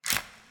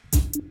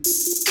Hey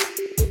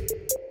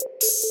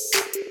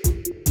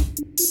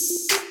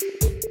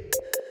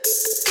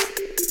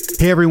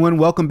everyone,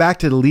 welcome back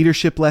to the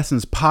Leadership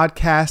Lessons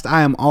podcast.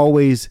 I am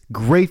always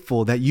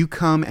grateful that you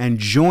come and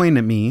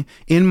join me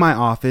in my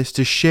office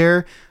to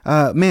share,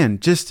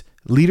 just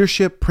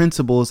leadership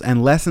principles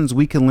and lessons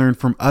we can learn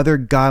from other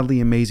godly,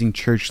 amazing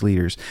church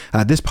leaders.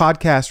 This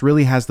podcast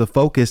really has the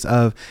focus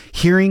of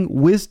hearing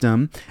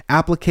wisdom,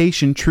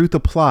 application, truth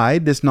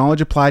applied, this knowledge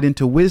applied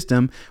into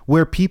wisdom,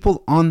 where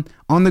people on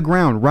the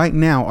ground right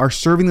now are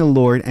serving the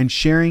Lord and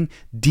sharing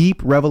deep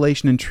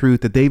revelation and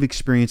truth that they've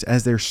experienced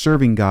as they're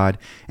serving God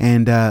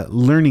and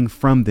learning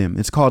from them.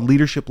 It's called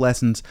Leadership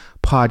Lessons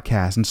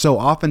Podcast. And so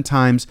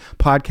oftentimes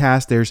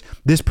podcasts, there's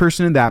this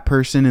person and that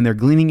person, and they're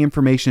gleaning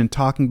information and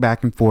talking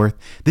back and forth.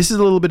 This is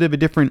a little bit of a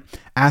different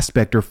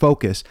aspect or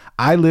focus.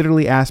 I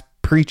literally ask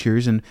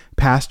preachers and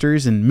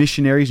pastors and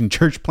missionaries and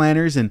church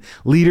planners and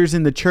leaders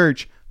in the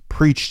church,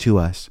 preach to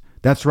us.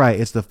 That's right.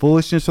 It's the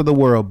foolishness of the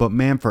world, but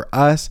man, for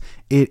us,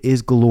 it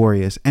is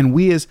glorious. And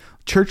we as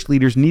church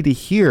leaders need to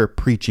hear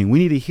preaching. We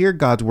need to hear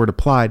God's word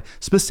applied,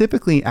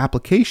 specifically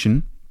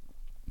application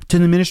to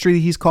the ministry that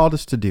he's called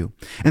us to do.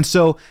 And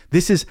so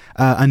this is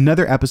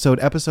another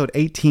episode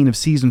 18 of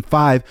season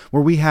 5,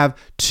 where we have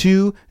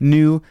two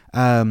new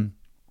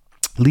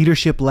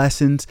leadership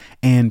lessons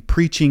and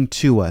preaching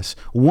to us.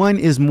 One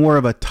is more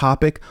of a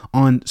topic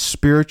on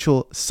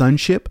spiritual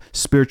sonship,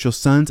 spiritual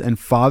sons and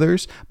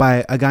fathers,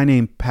 by a guy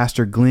named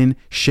Pastor Glenn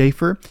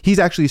Schaefer. He's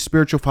actually a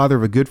spiritual father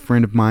of a good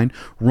friend of mine,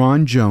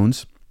 Ron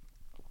Jones.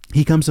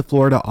 He comes to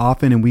Florida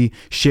often, and we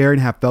share and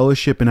have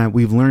fellowship, and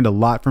we've learned a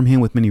lot from him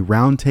with many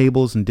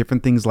roundtables and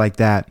different things like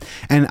that.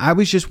 And I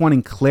was just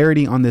wanting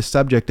clarity on this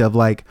subject of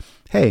like,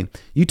 hey,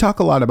 you talk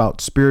a lot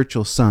about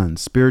spiritual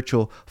sons,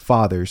 spiritual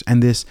fathers,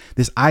 and this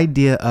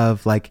idea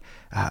of like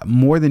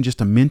more than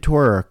just a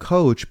mentor or a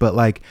coach, but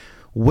like,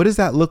 what does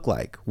that look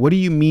like? What do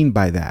you mean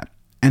by that?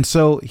 And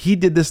so he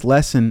did this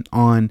lesson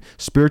on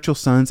spiritual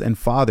sons and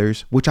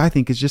fathers, which I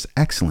think is just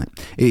excellent.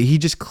 He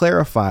just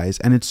clarifies,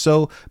 and it's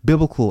so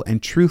biblical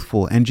and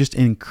truthful and just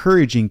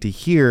encouraging to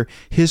hear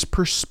his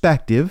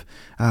perspective,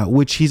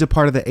 which he's a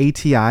part of the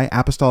ATI,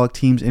 Apostolic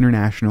Teams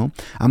International.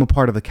 I'm a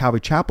part of the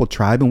Calvary Chapel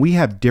tribe, and we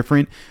have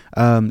different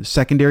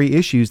secondary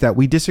issues that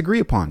we disagree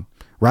upon.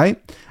 Right?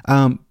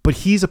 But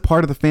he's a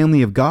part of the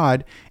family of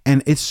God.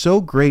 And it's so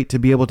great to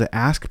be able to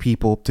ask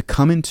people to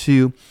come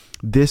into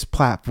this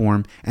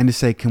platform and to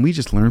say, can we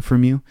just learn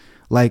from you?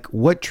 Like,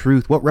 what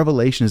truth, what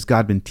revelation has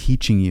God been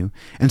teaching you?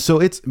 And so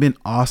it's been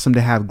awesome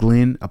to have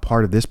Glenn a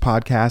part of this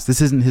podcast.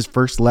 This isn't his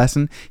first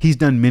lesson. He's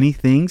done many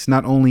things,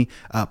 not only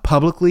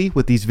publicly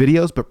with these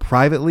videos, but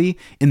privately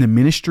in the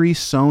ministry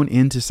sown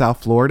into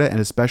South Florida,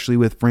 and especially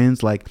with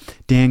friends like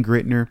Dan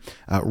Grittner,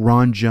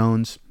 Ron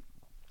Jones,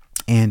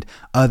 and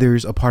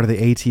others, a part of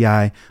the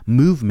ATI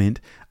movement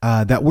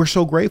that we're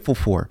so grateful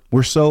for.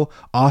 We're so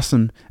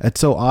awesome.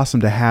 It's so awesome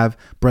to have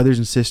brothers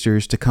and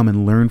sisters to come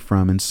and learn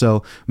from. And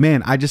so,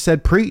 man, I just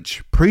said,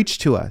 preach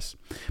to us.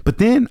 But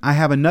then I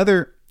have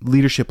another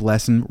leadership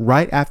lesson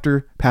right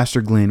after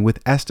Pastor Glenn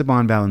with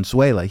Esteban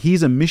Valenzuela.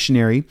 He's a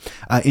missionary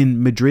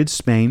in Madrid,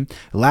 Spain.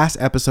 Last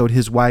episode,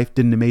 his wife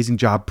did an amazing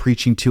job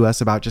preaching to us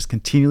about just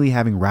continually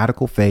having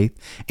radical faith.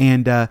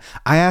 And I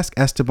asked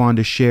Esteban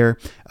to share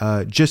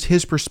just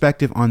his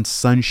perspective on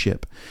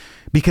sonship.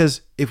 Because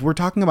if we're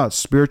talking about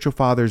spiritual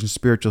fathers and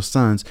spiritual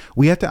sons,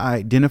 we have to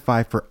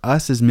identify for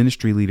us as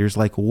ministry leaders,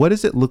 like, what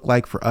does it look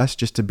like for us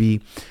just to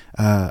be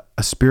a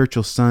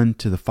spiritual son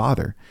to the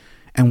Father?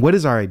 And what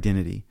is our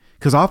identity?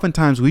 Because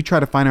oftentimes we try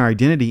to find our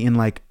identity in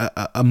like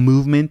a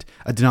movement,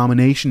 a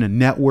denomination, a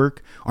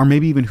network, or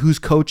maybe even who's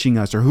coaching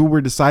us or who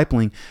we're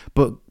discipling.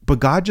 But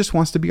God just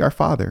wants to be our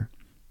Father.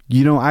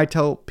 You know, I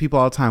tell people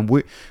all the time,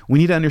 we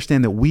need to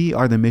understand that we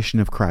are the mission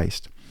of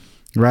Christ,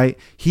 right?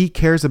 He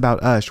cares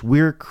about us.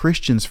 We're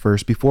Christians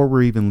first before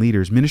we're even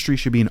leaders. Ministry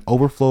should be an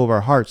overflow of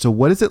our hearts. So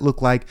what does it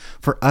look like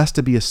for us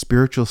to be a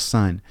spiritual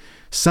son?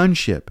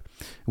 Sonship.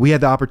 We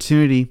had the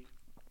opportunity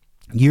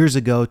years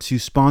ago to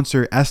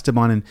sponsor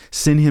Esteban and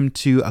send him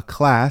to a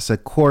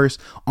course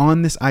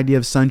on this idea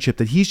of sonship,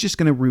 that he's just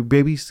going to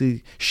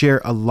basically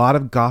share a lot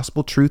of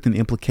gospel truth and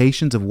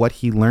implications of what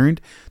he learned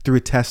through a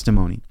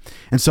testimony.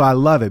 And so I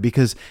love it,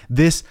 because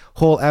this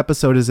whole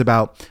episode is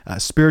about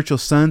spiritual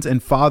sons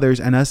and fathers,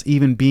 and us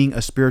even being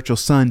a spiritual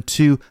son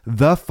to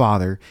the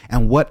Father,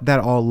 and what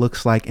that all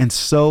looks like, and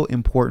so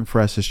important for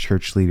us as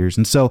church leaders.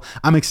 And so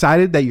I'm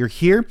excited that you're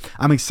here.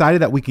 I'm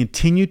excited that we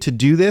continue to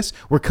do this.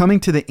 We're coming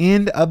to the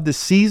end of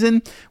the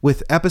season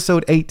with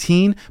episode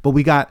 18, but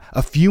we got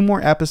a few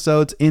more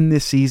episodes in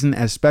this season,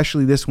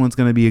 especially this one's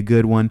going to be a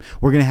good one.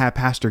 We're going to have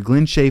Pastor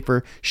Glenn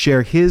Schaefer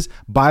share his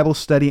Bible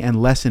study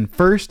and lesson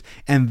first,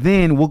 and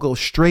then we'll go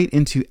straight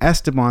into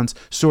Esteban's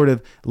sort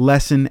of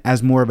lesson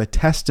as more of a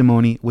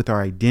testimony with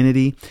our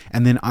identity.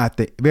 And then at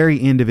the very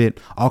end of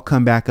it, I'll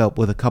come back up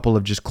with a couple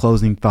of just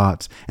closing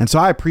thoughts. And so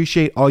I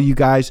appreciate all you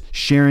guys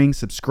sharing,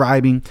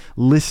 subscribing,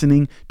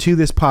 listening to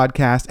this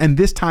podcast, and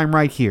this time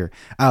right here,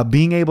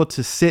 being able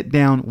to sit sit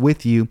down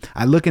with you,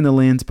 I look in the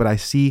lens, but I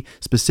see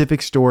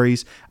specific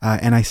stories,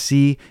 and I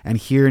see and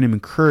hear and am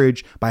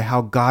encouraged by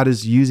how God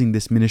is using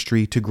this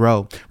ministry to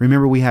grow.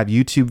 Remember, we have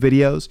YouTube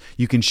videos.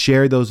 You can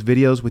share those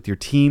videos with your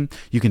team.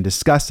 You can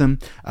discuss them,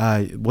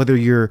 whether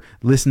you're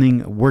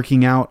listening,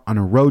 working out on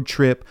a road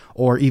trip,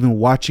 or even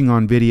watching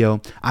on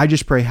video. I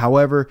just pray,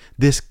 however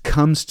this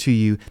comes to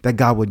you, that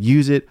God would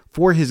use it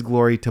for his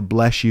glory to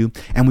bless you,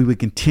 and we would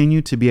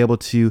continue to be able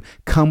to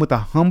come with a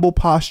humble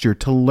posture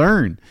to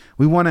learn.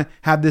 We want to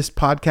have this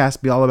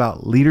podcast be all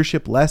about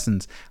leadership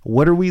lessons.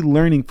 What are we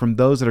learning from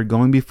those that are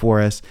going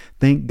before us?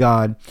 Thank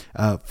God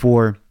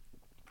for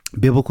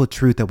biblical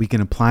truth that we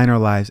can apply in our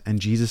lives, and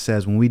Jesus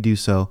says when we do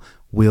so,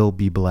 we'll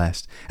be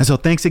blessed. And so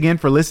thanks again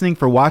for listening,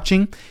 for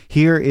watching.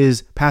 Here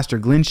is Pastor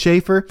Glenn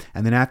Schaefer,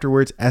 and then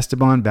afterwards,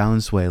 Esteban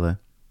Valenzuela.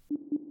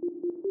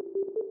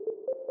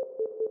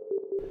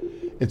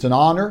 It's an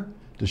honor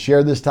to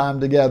share this time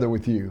together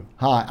with you.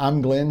 Hi,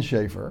 I'm Glenn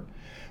Schaefer,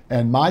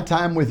 and my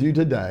time with you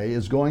today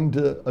is going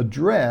to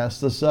address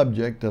the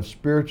subject of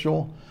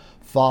spiritual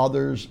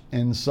fathers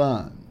and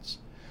sons.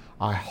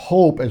 I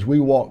hope as we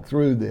walk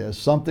through this,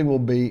 something will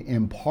be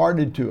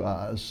imparted to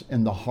us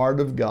in the heart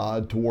of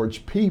God towards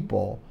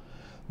people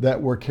that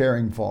we're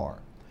caring for.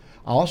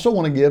 I also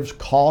want to give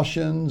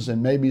cautions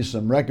and maybe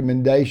some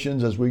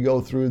recommendations as we go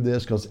through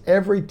this, because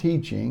every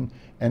teaching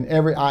and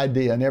every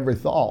idea and every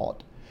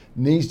thought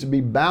needs to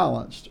be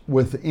balanced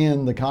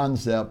within the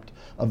concept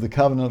of the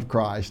covenant of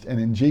Christ and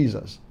in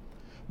Jesus.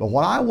 But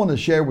what I want to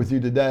share with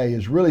you today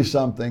is really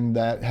something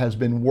that has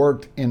been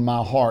worked in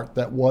my heart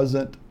that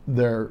wasn't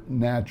there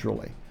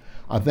naturally.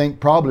 I think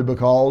probably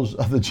because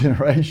of the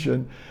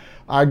generation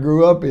I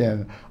grew up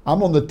in.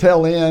 I'm on the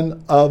tail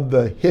end of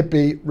the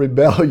hippie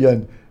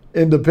rebellion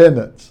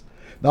independence.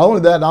 Not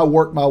only that, I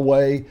worked my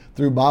way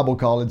through Bible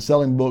college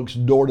selling books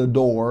door to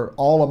door.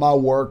 All of my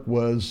work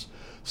was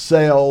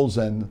sales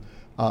and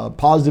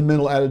positive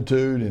mental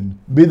attitude and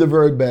be the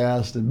very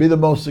best and be the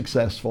most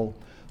successful.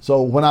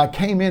 So when I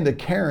came into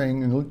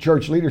caring in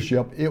church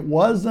leadership, it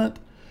wasn't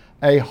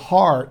a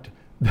heart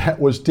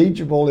that was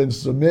teachable and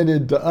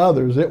submitted to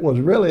others. It was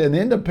really an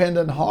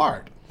independent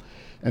heart.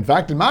 In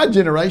fact, in my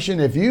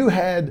generation, if you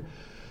had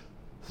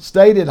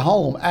stayed at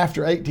home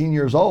after 18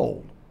 years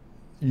old,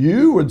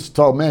 you would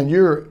tell, man,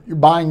 you're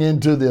buying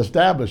into the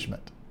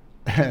establishment.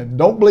 And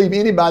don't believe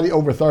anybody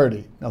over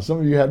 30. Now, some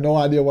of you have no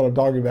idea what I'm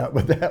talking about,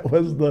 but that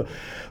was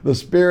the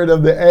spirit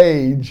of the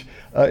age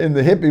in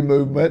the hippie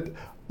movement,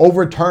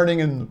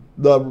 overturning in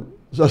the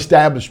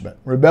establishment,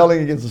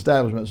 rebelling against the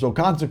establishment. So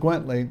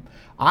consequently,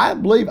 I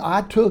believe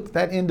I took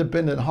that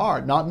independent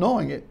heart, not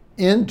knowing it,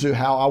 into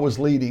how I was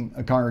leading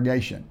a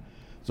congregation.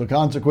 So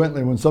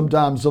consequently, when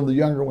sometimes some of the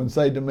younger ones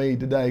say to me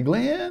today,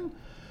 Glenn,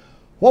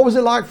 what was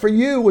it like for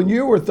you when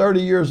you were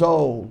 30 years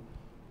old,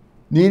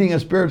 needing a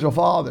spiritual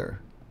father?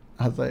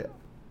 I say,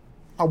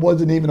 I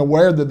wasn't even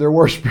aware that there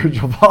were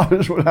spiritual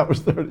fathers when I was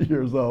 30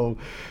 years old.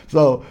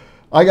 So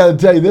I got to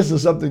tell you, this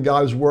is something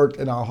God has worked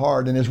in our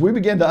heart. And as we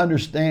begin to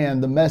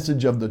understand the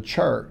message of the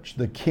church,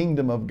 the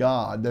kingdom of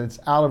God, that it's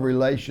out of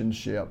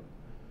relationship,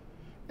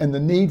 and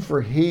the need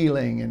for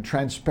healing and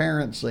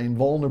transparency and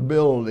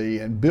vulnerability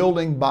and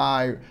building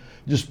by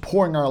just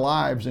pouring our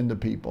lives into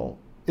people,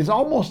 it's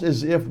almost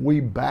as if we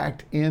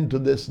backed into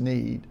this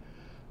need,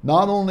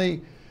 not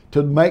only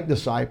to make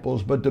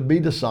disciples, but to be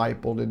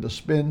discipled and to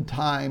spend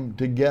time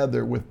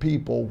together with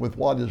people with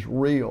what is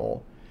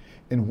real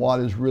and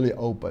what is really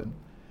open.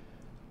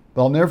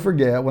 But I'll never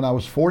forget when I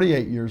was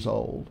 48 years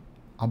old,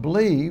 I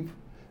believe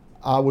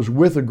I was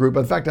with a group,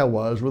 in fact I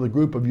was with a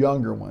group of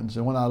younger ones,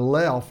 and when I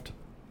left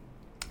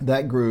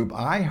that group,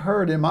 I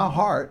heard in my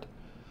heart,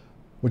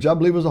 which I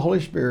believe was the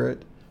Holy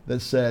Spirit,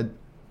 that said,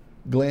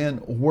 Glenn,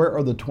 where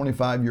are the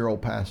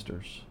 25-year-old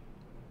pastors?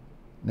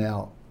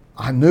 Now,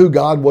 I knew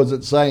God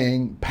wasn't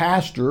saying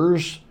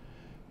pastors,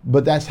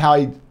 but that's how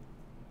he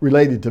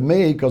related to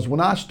me, because when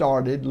I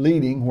started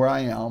leading where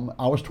I am,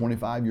 I was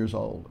 25 years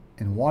old.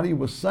 And what he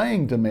was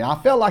saying to me, I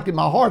felt like in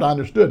my heart I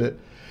understood it,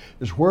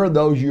 is where are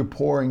those you're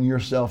pouring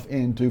yourself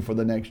into for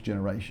the next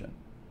generation?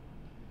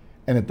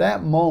 And at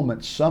that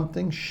moment,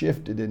 something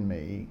shifted in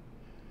me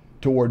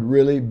toward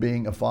really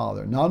being a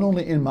father, not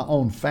only in my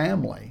own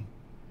family,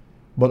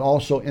 but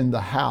also in the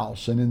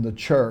house and in the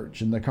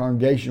church and the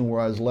congregation where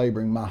I was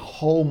laboring. My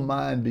whole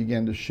mind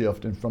began to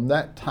shift. And from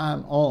that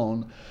time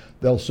on,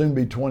 there'll soon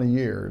be 20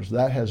 years,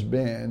 that has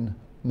been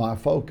my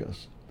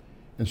focus.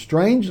 And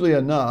strangely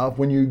enough,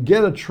 when you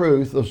get a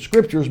truth, the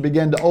scriptures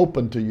begin to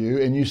open to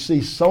you and you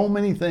see so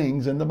many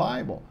things in the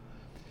Bible.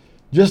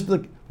 Just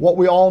what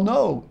we all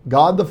know,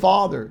 God the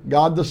Father,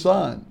 God the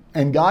Son.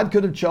 And God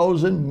could have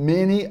chosen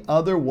many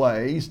other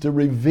ways to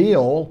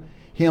reveal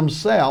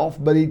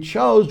himself, but he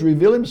chose to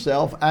reveal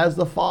himself as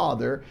the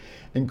Father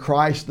in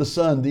Christ the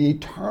Son, the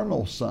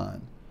eternal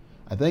Son.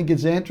 I think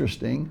it's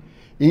interesting,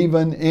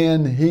 even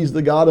in he's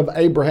the God of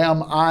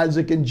Abraham,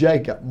 Isaac, and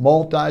Jacob,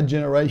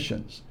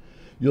 multi-generations.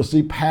 You'll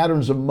see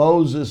patterns of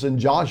Moses and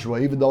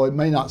Joshua, even though it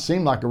may not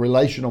seem like a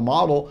relational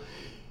model.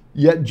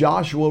 Yet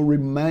Joshua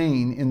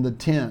remained in the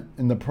tent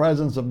in the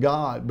presence of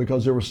God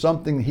because there was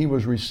something he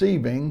was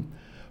receiving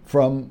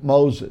from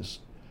Moses.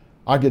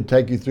 I could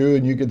take you through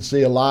and you could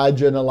see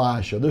Elijah and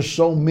Elisha. There's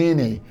so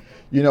many,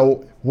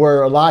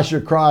 where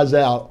Elisha cries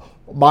out,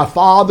 my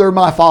father,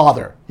 my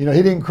father. He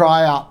didn't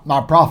cry out,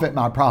 my prophet,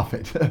 my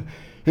prophet.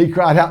 He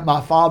cried out,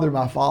 my father,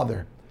 my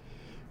father.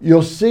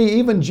 You'll see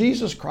even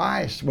Jesus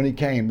Christ when he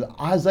came,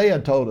 Isaiah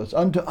told us,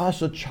 unto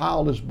us a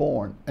child is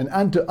born, and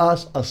unto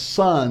us a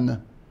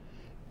son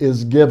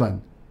is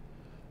given.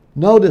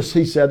 Notice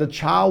he said a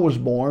child was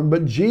born,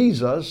 but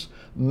Jesus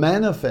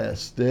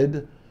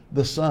manifested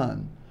the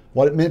Son.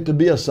 What it meant to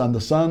be a son,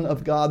 the Son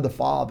of God the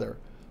Father.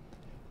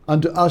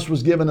 Unto us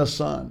was given a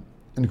son.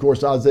 And of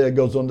course Isaiah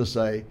goes on to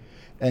say,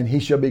 and he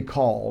shall be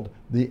called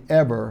the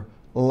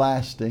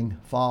everlasting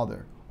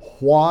Father.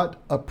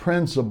 What a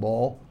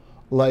principle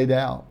laid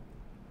out.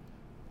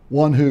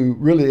 One who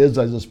really is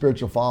as a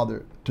spiritual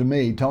father to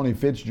me, Tony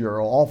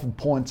Fitzgerald, often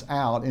points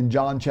out in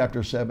John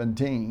chapter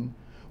 17,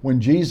 when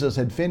Jesus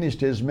had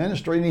finished his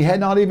ministry and he had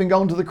not even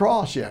gone to the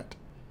cross yet.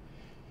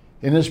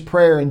 In his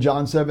prayer in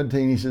John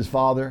 17, he says,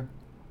 Father,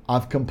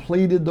 I've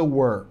completed the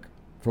work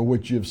for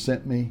which you've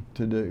sent me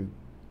to do.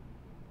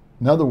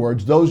 In other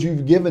words, those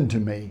you've given to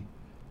me,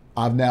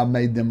 I've now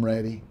made them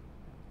ready.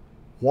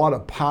 What a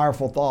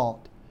powerful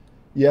thought.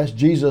 Yes,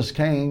 Jesus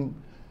came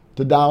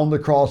to die on the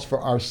cross for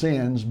our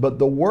sins, but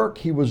the work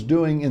he was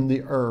doing in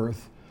the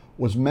earth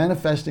was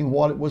manifesting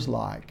what it was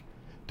like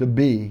to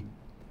be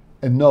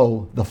and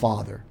know the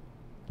Father.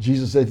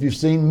 Jesus said, if you've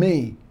seen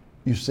me,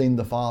 you've seen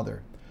the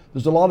Father.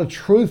 There's a lot of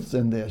truths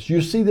in this.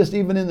 You see this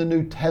even in the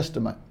New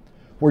Testament,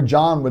 where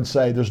John would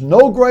say, there's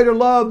no greater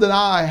love that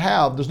I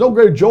have, there's no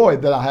greater joy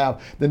that I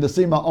have than to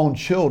see my own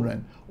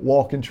children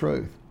walk in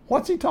truth.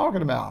 What's he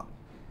talking about?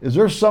 Is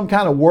there some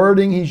kind of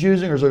wording he's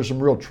using, or is there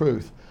some real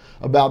truth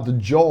about the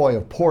joy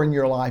of pouring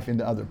your life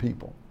into other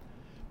people?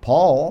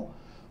 Paul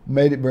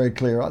made it very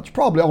clear. It's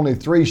probably only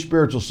 3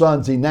 spiritual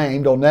sons he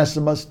named,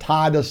 Onesimus,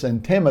 Titus,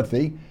 and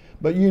Timothy.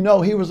 But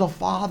he was a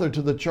father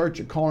to the church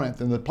at Corinth,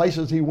 and the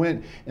places he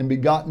went and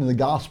begotten in the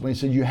gospel. He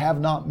said, you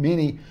have not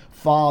many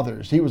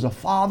fathers. He was a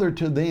father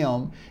to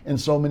them in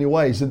so many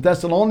ways. In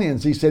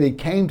Thessalonians, he said he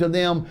came to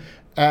them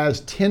as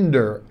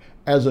tender,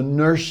 as a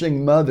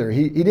nursing mother.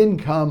 He didn't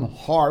come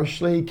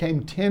harshly, he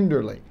came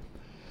tenderly.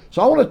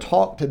 So I want to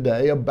talk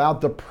today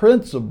about the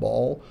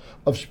principle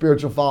of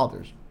spiritual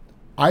fathers.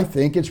 I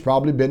think it's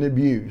probably been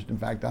abused. In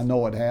fact, I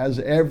know it has.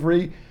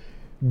 Every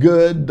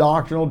good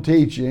doctrinal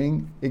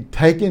teaching,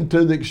 taken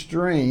to the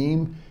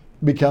extreme,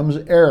 becomes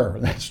error.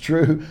 That's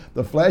true.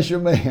 The flesh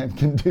of man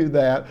can do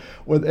that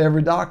with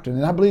every doctrine.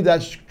 And I believe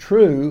that's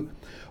true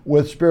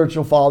with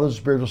spiritual fathers,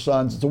 spiritual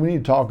sons. So we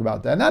need to talk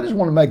about that. And I just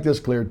want to make this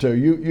clear too.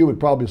 You would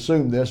probably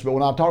assume this, but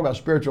when I talk about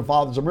spiritual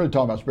fathers, I'm really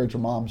talking about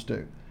spiritual moms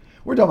too.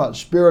 We're talking about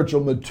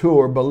spiritual,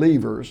 mature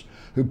believers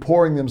who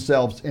pouring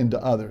themselves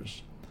into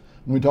others.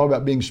 When we talk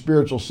about being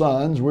spiritual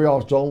sons, we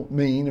also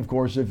mean, of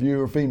course, if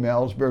you are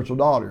female, spiritual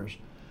daughters.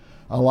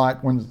 I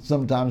like when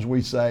sometimes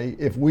we say,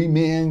 if we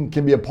men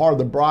can be a part of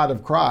the bride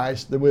of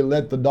Christ, then we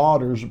let the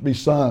daughters be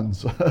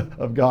sons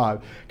of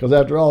God. Because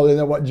after all, isn't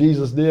that what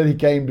Jesus did? He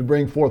came to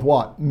bring forth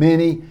what?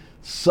 Many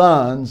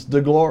sons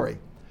to glory.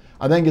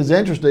 I think it's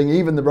interesting,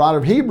 even the writer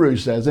of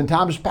Hebrews says, in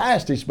times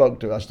past he spoke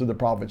to us through the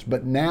prophets,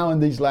 but now in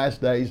these last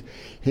days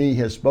he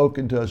has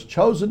spoken to us,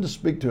 chosen to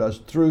speak to us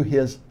through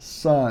his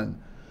Son.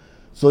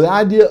 So the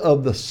idea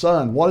of the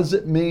Son, what does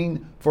it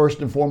mean first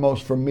and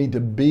foremost for me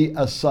to be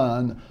a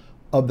son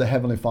of the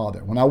Heavenly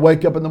Father? When I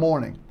wake up in the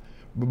morning,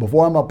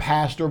 before I'm a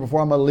pastor,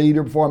 before I'm a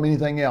leader, before I'm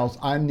anything else,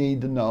 I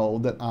need to know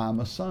that I'm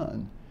a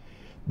son.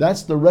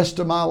 That's the rest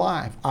of my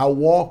life. I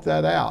walk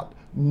that out,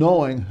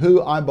 knowing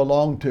who I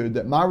belong to,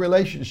 that my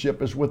relationship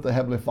is with the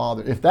Heavenly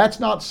Father. If that's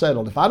not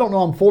settled, if I don't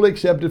know I'm fully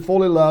accepted,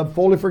 fully loved,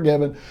 fully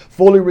forgiven,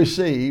 fully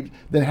received,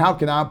 then how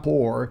can I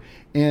pour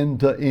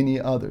into any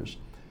others?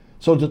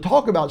 So to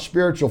talk about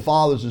spiritual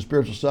fathers and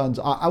spiritual sons,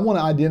 I want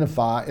to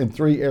identify in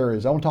 3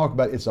 areas. I want to talk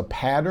about it's a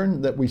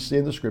pattern that we see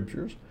in the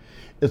Scriptures.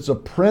 It's a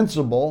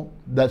principle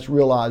that's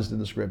realized in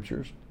the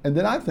Scriptures. And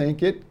then I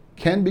think it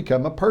can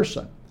become a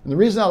person. And the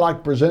reason I like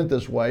to present it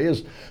this way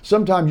is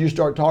sometimes you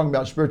start talking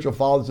about spiritual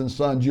fathers and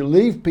sons, you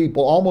leave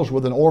people almost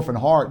with an orphan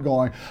heart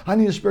going, I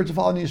need a spiritual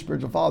father, I need a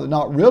spiritual father,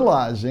 not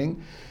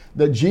realizing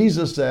that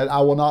Jesus said, I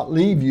will not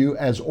leave you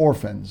as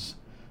orphans.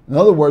 In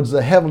other words,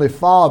 the Heavenly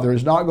Father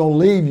is not going to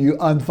leave you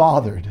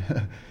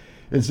unfathered.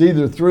 It's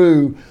either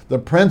through the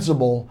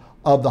principle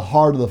of the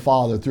heart of the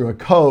Father, through a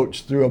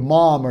coach, through a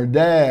mom or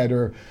dad,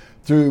 or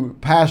through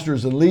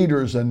pastors and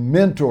leaders and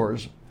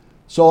mentors.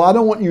 So I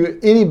don't want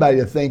anybody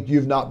to think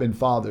you've not been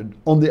fathered.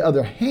 On the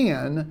other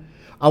hand,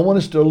 I want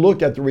us to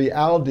look at the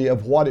reality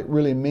of what it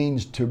really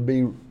means to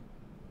be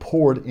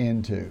poured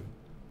into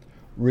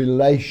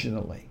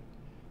relationally.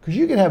 Because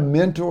you can have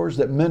mentors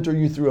that mentor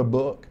you through a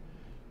book.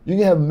 You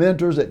can have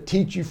mentors that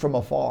teach you from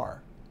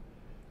afar.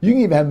 You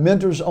can even have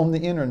mentors on the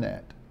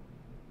internet.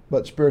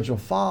 But spiritual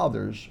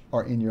fathers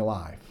are in your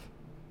life.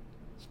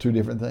 It's 2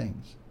 different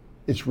things.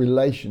 It's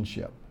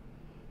relationship.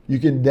 You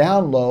can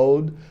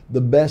download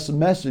the best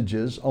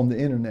messages on the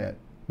internet,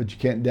 but you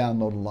can't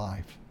download a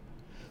life.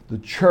 The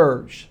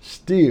church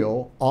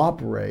still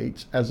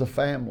operates as a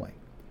family.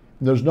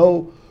 There's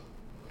no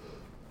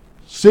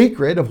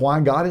secret of why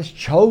God has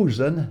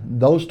chosen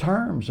those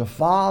terms of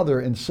Father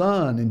and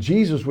Son. And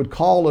Jesus would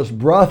call us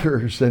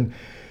brothers. And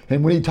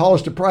when he taught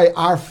us to pray,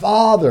 Our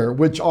Father,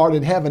 which art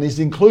in heaven, he's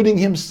including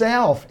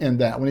himself in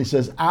that when he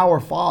says, Our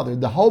Father.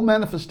 The whole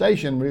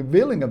manifestation,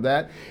 revealing of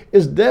that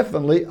is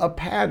definitely a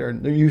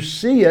pattern. You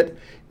see it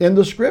in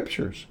the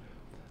Scriptures.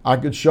 I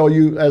could show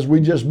you, as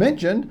we just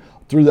mentioned,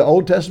 through the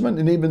Old Testament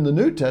and even the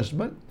New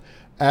Testament,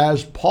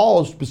 as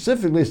Paul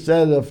specifically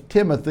said of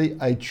Timothy,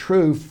 a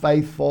true,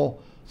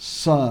 faithful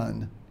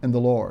son in the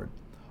Lord.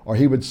 Or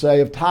he would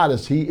say of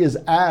Titus, he is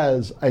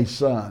as a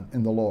son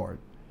in the Lord.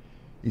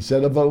 He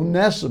said of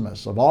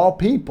Onesimus, of all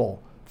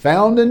people,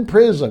 found in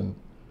prison.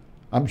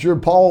 I'm sure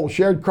Paul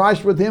shared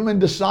Christ with him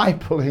and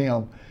discipled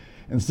him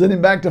and sent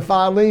him back to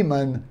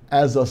Philemon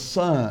as a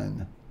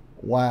son.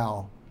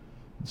 Wow.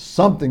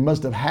 Something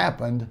must have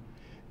happened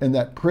in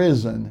that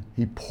prison.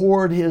 He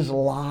poured his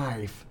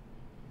life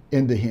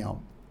into him.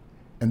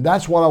 And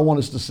that's what I want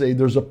us to see.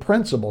 There's a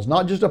principle. It's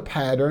not just a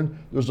pattern,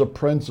 there's a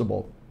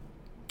principle.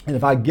 And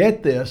if I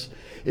get this,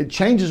 it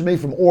changes me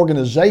from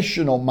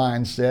organizational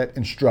mindset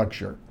and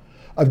structure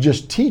of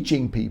just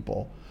teaching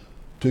people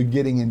to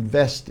getting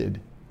invested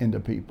into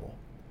people.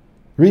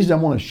 The reason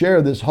I want to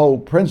share this whole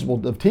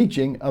principle of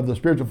teaching of the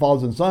spiritual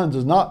fathers and sons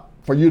is not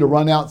for you to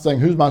run out saying,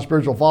 who's my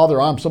spiritual father?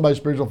 I'm somebody's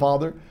spiritual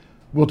father.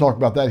 We'll talk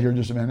about that here in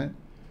just a minute.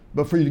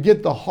 But for you to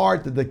get the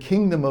heart that the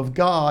kingdom of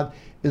God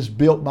is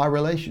built by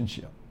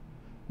relationship.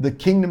 The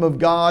kingdom of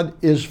God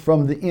is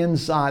from the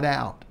inside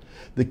out.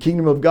 The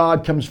kingdom of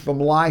God comes from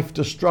life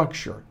to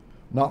structure,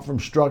 not from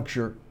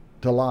structure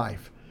to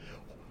life.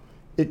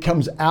 It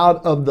comes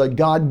out of the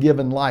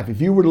God-given life.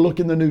 If you were to look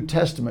in the New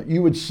Testament,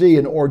 you would see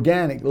an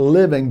organic,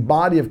 living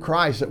body of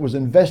Christ that was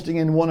investing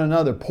in one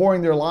another,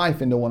 pouring their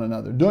life into one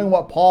another, doing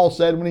what Paul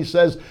said when he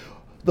says,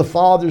 the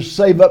fathers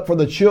save up for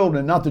the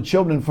children, not the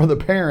children for the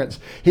parents.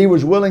 He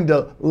was willing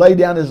to lay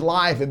down his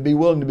life and be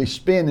willing to be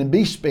spent and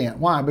be spent.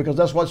 Why? Because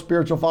that's what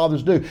spiritual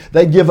fathers do.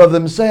 They give of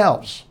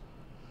themselves.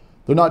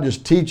 They're not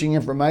just teaching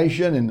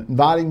information and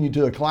inviting you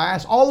to a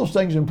class. All those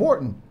things are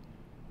important.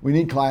 We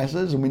need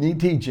classes and we need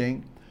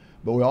teaching,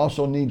 but we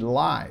also need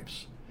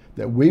lives.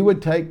 That we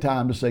would take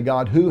time to say,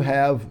 God, who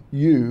have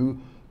you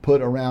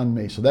put around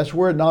me? So that's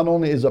where it not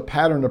only is a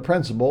pattern or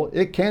principle,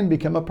 it can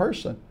become a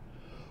person.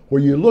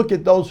 Where you look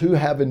at those who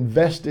have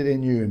invested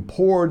in you and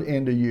poured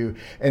into you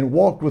and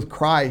walked with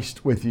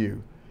Christ with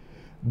you.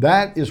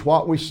 That is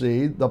what we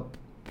see, the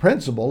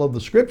principle of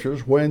the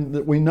Scriptures,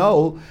 when we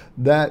know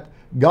that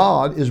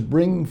God is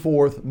bringing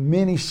forth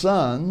many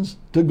sons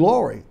to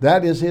glory.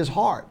 That is His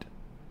heart,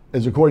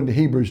 as according to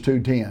Hebrews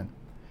 2:10.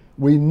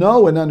 We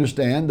know and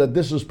understand that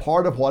this is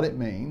part of what it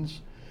means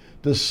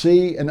to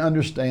see and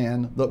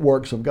understand the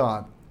works of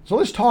God. So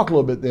let's talk a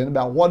little bit then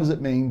about what does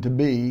it mean to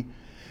be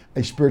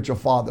a spiritual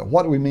father.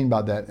 What do we mean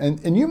by that?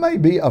 And you may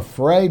be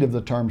afraid of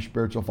the term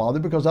spiritual father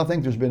because I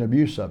think there's been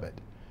abuse of it.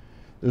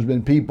 There's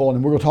been people,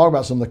 and we're going to talk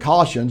about some of the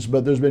cautions,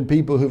 but there's been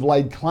people who've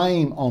laid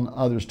claim on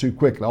others too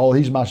quickly. Oh,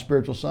 he's my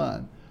spiritual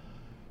son.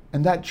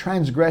 And that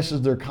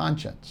transgresses their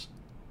conscience.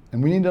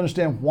 And we need to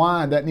understand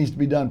why that needs to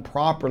be done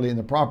properly in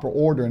the proper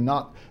order and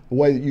not the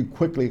way that you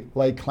quickly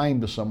lay claim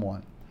to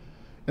someone.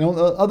 And on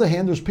the other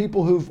hand, there's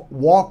people who've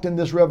walked in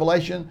this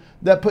revelation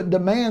that put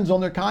demands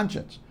on their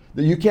conscience.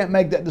 That you can't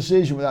make that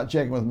decision without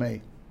checking with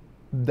me.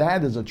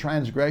 That is a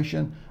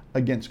transgression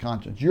against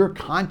conscience. Your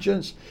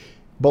conscience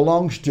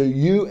belongs to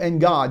you and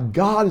God.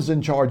 God is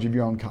in charge of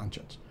your own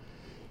conscience.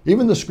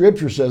 Even the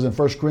Scripture says in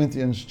 1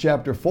 Corinthians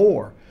chapter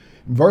 4,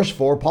 verse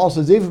 4, Paul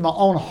says, even my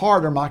own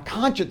heart or my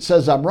conscience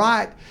says I'm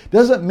right.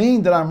 Doesn't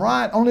mean that I'm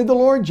right. Only the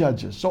Lord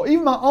judges. So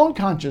even my own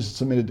conscience is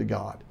submitted to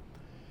God.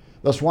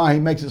 That's why he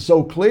makes it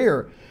so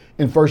clear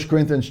in 1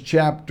 Corinthians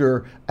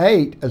chapter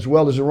 8, as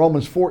well as in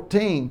Romans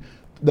 14,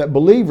 that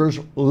believers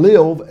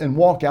live and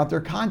walk out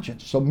their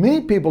conscience. So many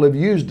people have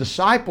used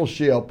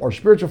discipleship or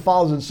spiritual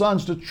fathers and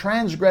sons to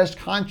transgress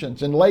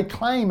conscience and lay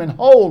claim and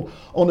hold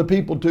on the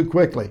people too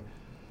quickly.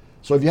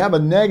 So if you have a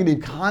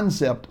negative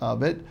concept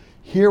of it,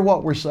 hear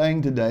what we're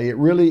saying today. It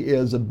really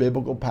is a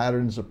biblical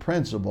pattern, it's a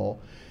principle.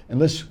 And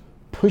let's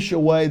push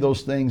away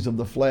those things of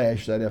the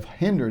flesh that have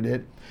hindered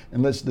it,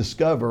 and let's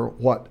discover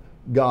what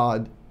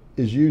God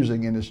is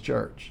using in His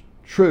church.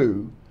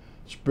 True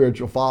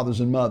spiritual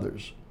fathers and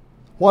mothers.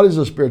 What is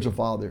a spiritual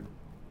father?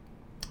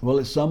 Well,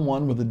 it's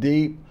someone with a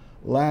deep,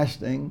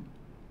 lasting,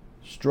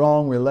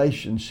 strong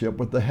relationship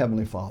with the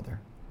Heavenly Father.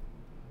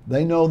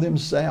 They know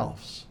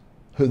themselves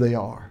who they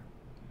are.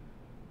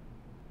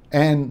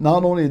 And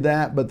not only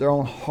that, but their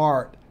own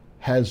heart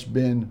has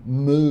been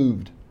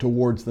moved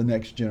towards the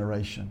next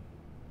generation.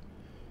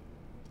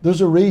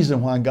 There's a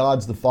reason why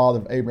God's the father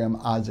of Abraham,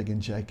 Isaac,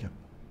 and Jacob.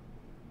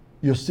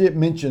 You'll see it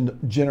mentioned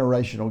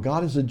generational.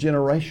 God is a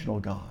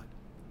generational God.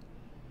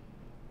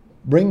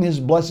 Bring his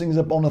blessings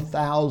upon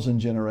 1,000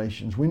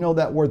 generations. We know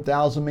that word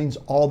 1,000 means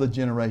all the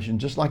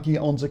generations, just like he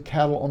owns a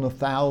cattle on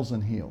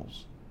 1,000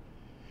 hills.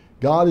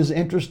 God is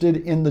interested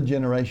in the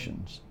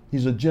generations.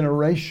 He's a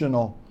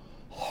generational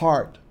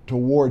heart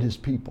toward his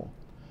people.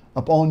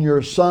 Upon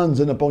your sons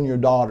and upon your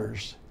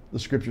daughters, the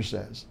scripture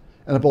says.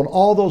 And upon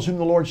all those whom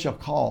the Lord shall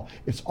call.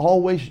 It's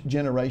always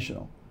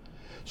generational.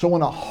 So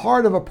when a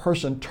heart of a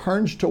person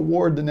turns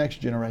toward the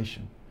next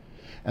generation,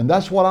 and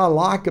that's what I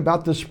like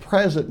about this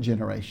present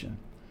generation.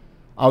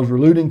 I was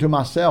alluding to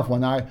myself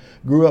when I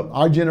grew up,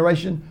 our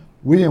generation,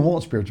 we didn't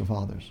want spiritual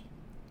fathers.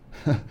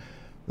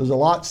 There's a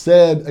lot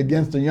said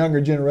against the younger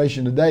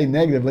generation today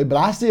negatively, but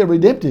I see a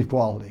redemptive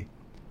quality,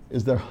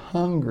 is they're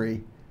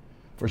hungry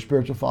for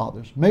spiritual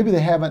fathers. Maybe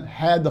they haven't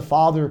had the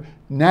father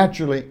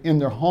naturally in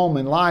their home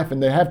and life,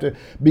 and they have to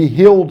be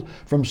healed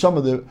from some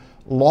of the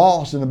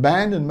loss and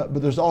abandonment,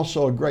 but there's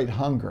also a great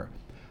hunger.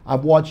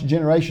 I've watched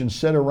generations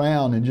sit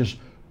around and just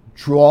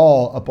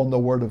draw upon the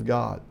Word of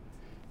God.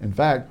 In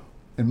fact,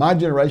 in my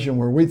generation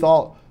where we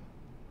thought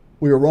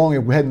we were wrong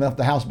if we hadn't left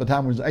the house by the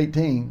time we was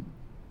 18,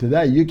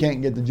 today you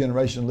can't get the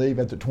generation to leave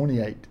after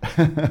 28.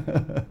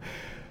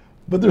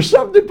 But there's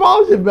something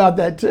positive about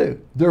that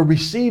too. They're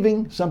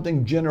receiving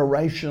something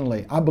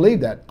generationally. I believe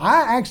that.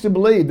 I actually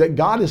believe that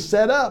God has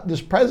set up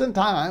this present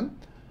time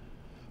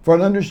for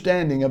an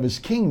understanding of his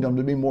kingdom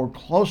to be more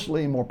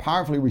closely and more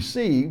powerfully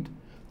received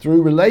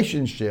through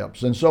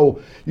relationships. And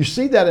so you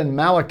see that in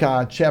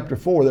Malachi chapter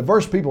 4, the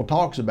verse people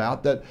talks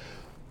about, that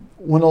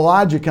when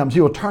Elijah comes, he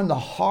will turn the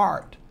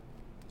heart.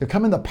 He'll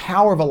come in the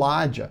power of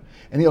Elijah,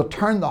 and he'll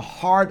turn the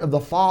heart of the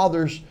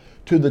fathers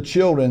to the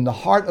children, the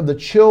heart of the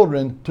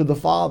children to the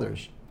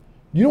fathers.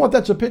 You know what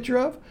that's a picture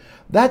of?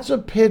 That's a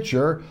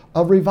picture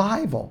of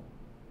revival.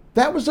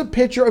 That was a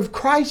picture of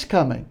Christ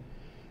coming.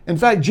 In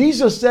fact,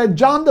 Jesus said,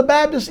 John the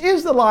Baptist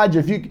is Elijah.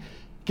 If you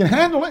can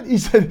handle it, he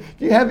said, if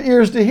you have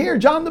ears to hear,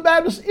 John the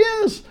Baptist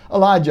is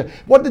Elijah.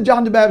 What did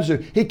John the Baptist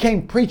do? He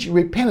came preaching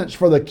repentance,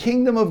 for the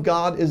kingdom of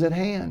God is at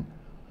hand.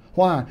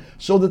 Why?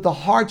 So that the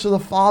hearts of the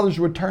fathers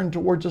would turn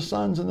towards the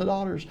sons and the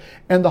daughters,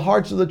 and the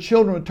hearts of the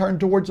children would turn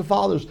towards the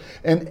fathers.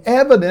 And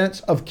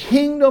evidence of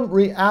kingdom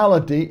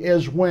reality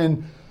is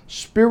when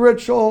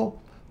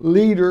spiritual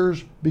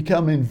leaders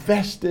become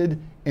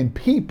invested in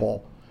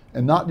people,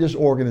 and not just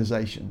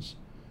organizations,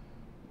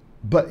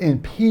 but in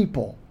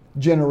people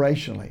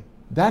generationally.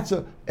 That's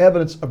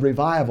evidence of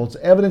revival. It's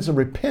evidence of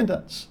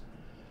repentance.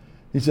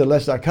 He said,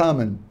 lest I come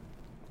and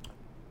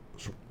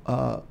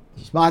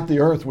smite the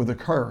earth with a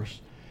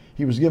curse.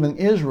 He was giving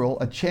Israel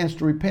a chance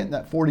to repent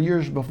that 40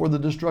 years before the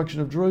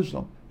destruction of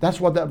Jerusalem. That's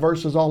what that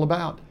verse is all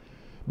about.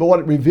 But what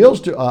it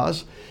reveals to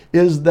us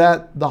is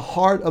that the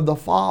heart of the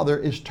Father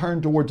is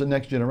turned towards the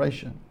next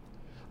generation.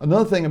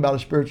 Another thing about a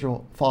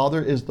spiritual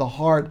father is the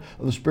heart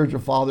of the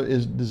spiritual father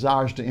is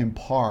desires to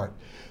impart,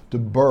 to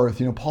birth.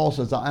 You know, Paul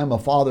says, I am a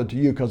father to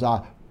you because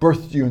I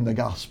birthed you in the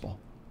gospel.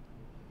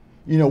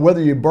 You know,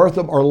 whether you birthed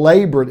them or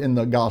labored in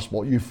the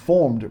gospel, you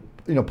formed.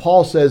 You know,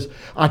 Paul says,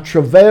 I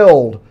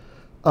travailed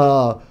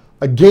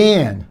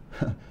again,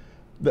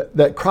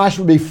 that Christ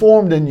would be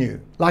formed in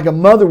you. Like a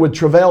mother would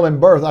travail in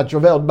birth. I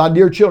travailed, my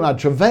dear children, I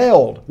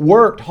travailed,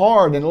 worked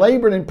hard and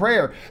labored in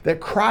prayer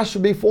that Christ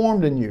would be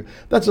formed in you.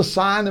 That's a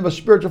sign of a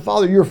spiritual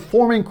father. You're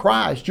forming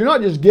Christ. You're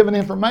not just giving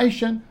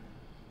information.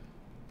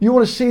 You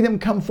want to see them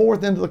come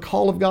forth into the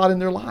call of God in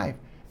their life.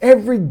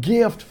 Every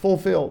gift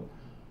fulfilled.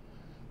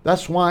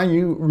 That's why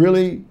you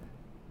really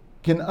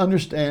can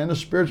understand a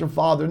spiritual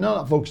father. No,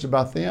 not focused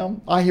about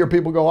them. I hear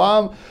people go,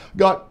 I've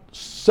got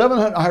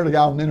 700, I heard a guy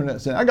on the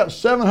internet saying, I got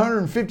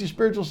 750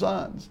 spiritual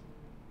sons.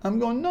 I'm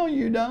going, no,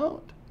 you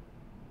don't.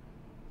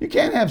 You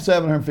can't have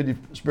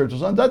 750 spiritual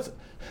sons.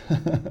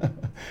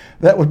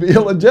 That would be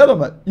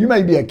illegitimate. You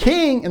may be a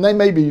king and they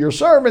may be your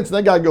servants.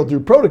 They got to go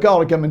through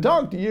protocol to come and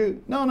talk to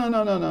you.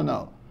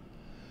 No.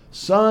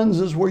 Sons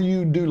is where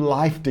you do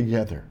life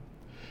together.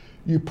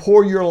 You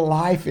pour your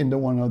life into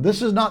one another.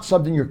 This is not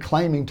something you're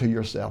claiming to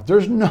yourself.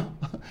 There's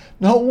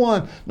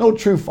no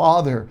true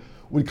father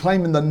would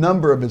claim in the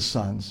number of his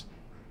sons.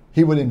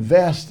 He would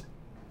invest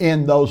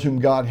in those whom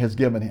God has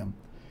given him.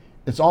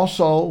 It's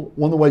also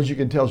one of the ways you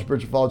can tell a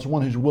spiritual father, it's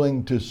one who's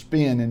willing to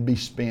spend and be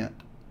spent.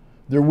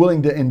 They're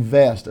willing to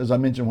invest. As I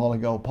mentioned a while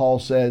ago, Paul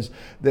says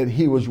that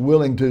he was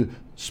willing to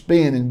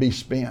spend and be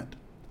spent,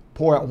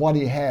 pour out what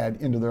he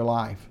had into their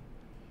life.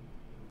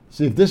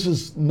 See, if this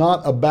is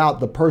not about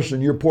the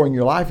person you're pouring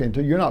your life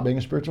into, you're not being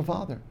a spiritual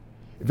father.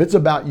 If it's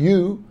about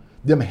you,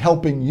 them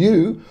helping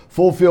you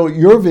fulfill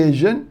your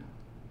vision,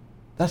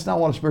 that's not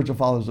what a spiritual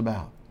father is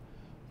about.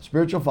 A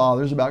spiritual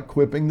father is about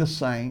equipping the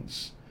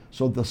saints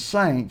so the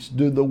saints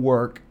do the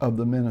work of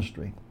the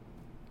ministry.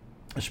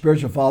 A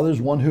spiritual father is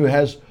one who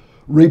has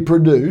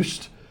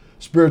reproduced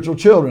spiritual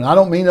children. I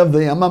don't mean of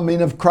them, I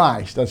mean of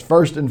Christ. That's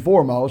first and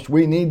foremost.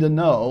 We need to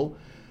know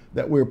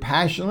that we're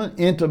passionate,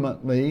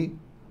 intimately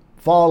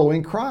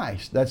following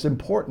Christ. That's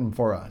important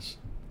for us.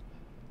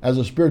 As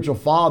a spiritual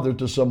father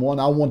to someone,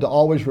 I want to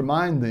always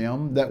remind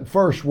them that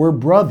first, we're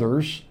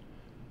brothers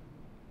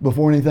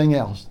before anything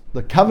else.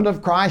 The covenant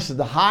of Christ is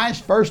the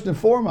highest, first and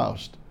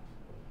foremost.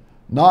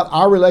 Not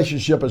our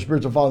relationship as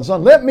spiritual father and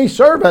son. Let me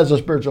serve as a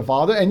spiritual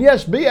father, and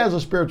yes, be as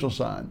a spiritual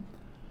son.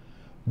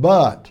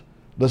 But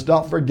let's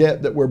not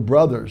forget that we're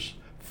brothers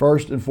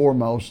first and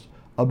foremost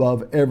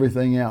above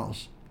everything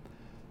else.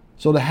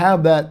 So to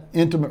have that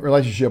intimate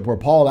relationship where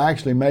Paul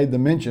actually made the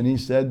mention, he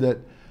said that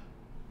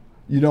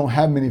you don't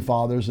have many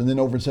fathers. And then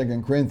over in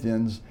 2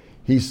 Corinthians,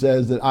 he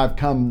says that I've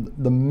come,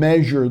 the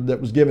measure that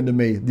was given to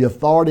me, the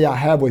authority I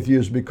have with you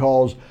is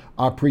because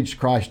I preached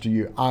Christ to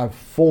you. I've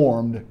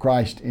formed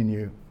Christ in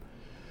you.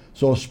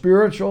 So a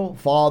spiritual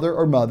father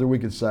or mother, we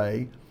could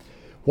say,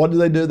 what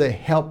do? They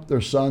help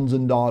their sons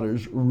and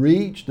daughters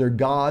reach their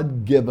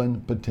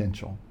God-given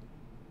potential.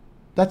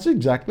 That's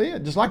exactly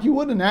it. Just like you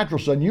would a natural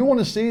son. You want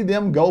to see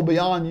them go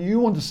beyond. You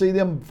want to see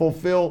them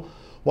fulfill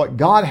what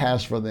God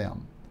has for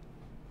them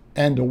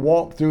and to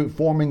walk through it,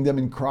 forming them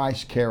in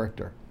Christ's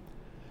character.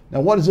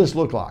 Now, what does this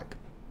look like?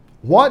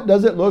 What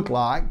does it look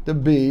like to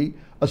be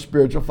a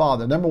spiritual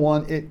father? Number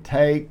one, it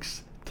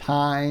takes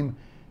time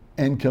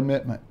and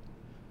commitment.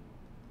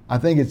 I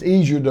think it's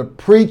easier to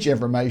preach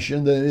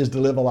information than it is to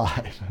live a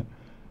life.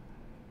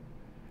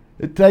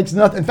 It takes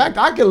nothing. In fact,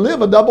 I could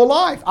live a double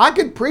life. I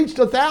could preach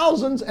to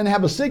thousands and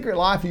have a secret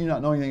life and you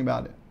not know anything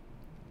about it.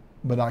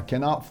 But I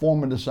cannot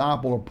form a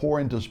disciple or pour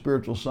into a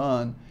spiritual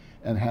son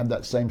and have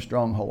that same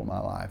stronghold in my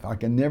life. I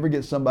can never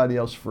get somebody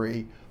else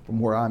free from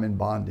where I'm in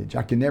bondage.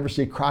 I can never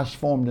see Christ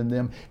formed in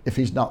them if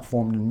he's not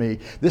formed in me.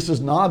 This is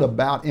not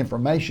about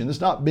information. This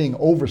is not being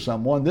over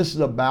someone. This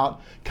is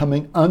about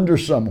coming under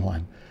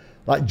someone.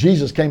 Like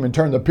Jesus came and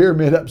turned the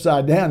pyramid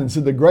upside down and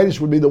said the greatest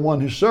would be the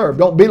one who served.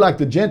 Don't be like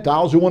the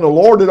Gentiles who want to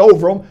lord it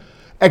over them.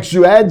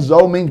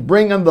 Exuadzo means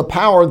bring under the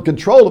power and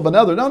control of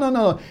another.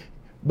 No.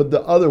 But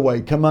the other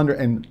way, come under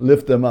and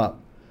lift them up.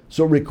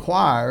 So it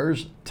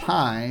requires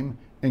time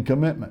and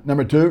commitment.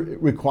 Number two,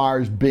 it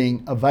requires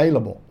being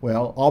available.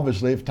 Well,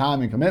 obviously, it's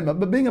time and commitment,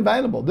 but being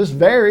available. This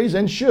varies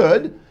and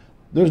should.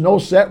 There's no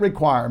set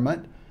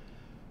requirement.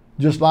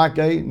 Just like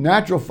a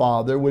natural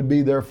father would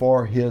be there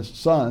for his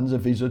sons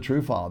if he's a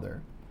true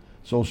father.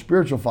 So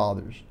spiritual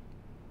fathers.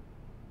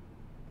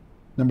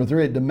 Number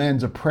three, it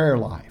demands a prayer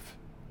life.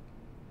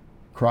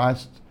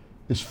 Christ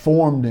is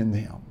formed in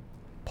them.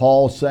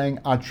 Paul's saying,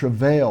 I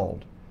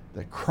travailed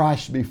that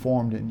Christ be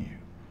formed in you.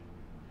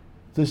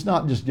 This is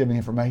not just giving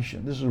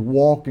information. This is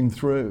walking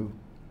through.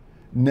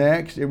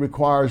 Next, it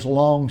requires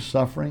long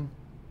suffering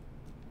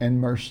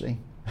and mercy.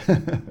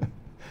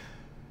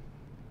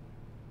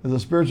 As a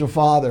spiritual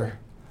father,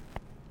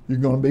 you're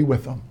going to be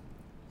with them.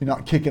 You're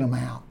not kicking them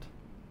out.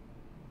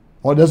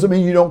 Well, it doesn't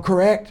mean you don't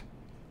correct.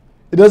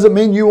 It doesn't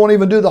mean you won't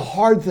even do the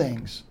hard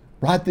things.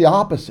 Right the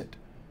opposite.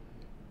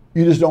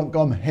 You just don't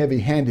come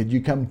heavy-handed. You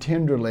come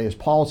tenderly. As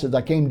Paul says,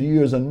 I came to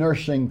you as a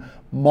nursing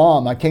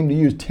mom. I came to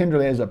you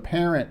tenderly as a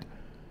parent.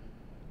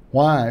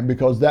 Why?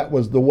 Because that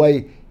was the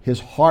way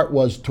his heart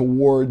was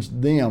towards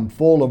them,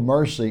 full of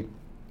mercy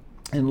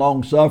and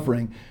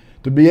long-suffering.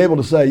 To be able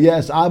to say,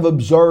 yes, I've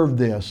observed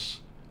this.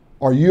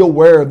 Are you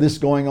aware of this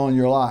going on in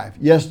your life?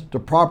 Yes, to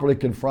properly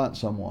confront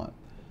someone.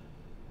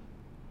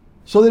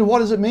 So then what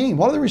does it mean?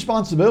 What are the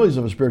responsibilities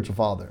of a spiritual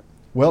father?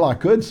 Well, I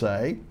could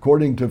say,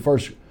 according to 1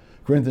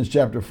 Corinthians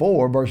chapter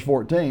 4, verse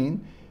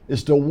 14,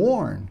 is to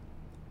warn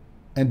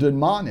and to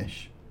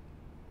admonish.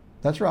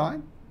 That's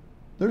right.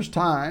 There's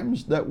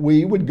times that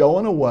we would go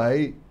in a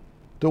way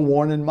to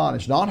warn and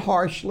admonish. Not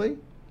harshly,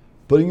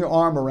 putting your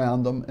arm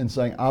around them and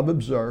saying, I've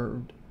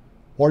observed.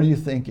 What are you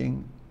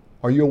thinking?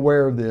 Are you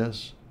aware of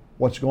this?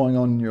 What's going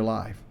on in your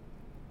life?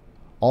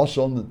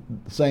 Also in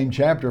the same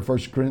chapter, 1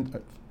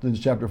 Corinthians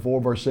chapter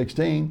 4, verse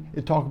 16,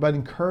 it talks about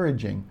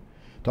encouraging.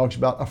 It talks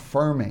about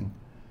affirming.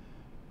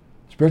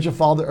 Spiritual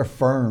father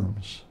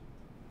affirms.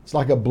 It's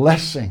like a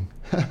blessing.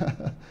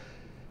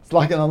 It's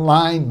like an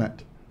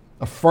alignment.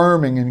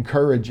 Affirming,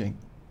 encouraging.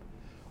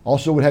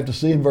 Also we'd have to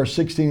see in verse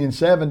 16 and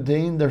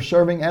 17, they're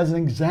serving as an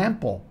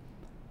example.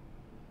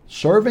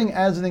 Serving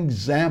as an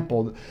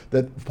example.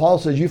 That Paul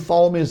says, you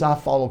follow me as I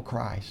follow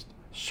Christ.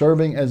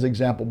 Serving as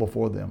example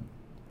before them.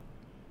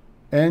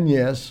 And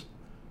yes,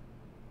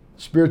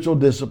 spiritual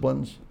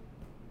disciplines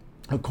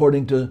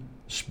according to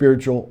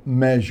spiritual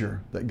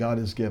measure that God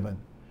has given.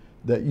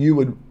 That you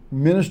would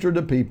minister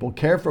to people,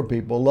 care for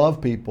people,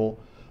 love people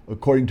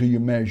according to your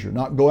measure.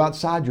 Not go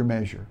outside your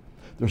measure.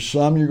 There's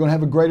some you're going to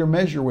have a greater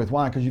measure with.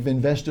 Why? Because you've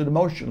invested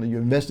emotionally,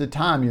 you've invested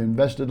time, you've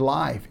invested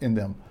life in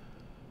them.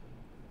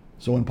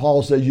 So when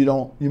Paul says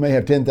you may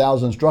have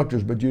 10,000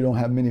 instructors, but you don't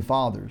have many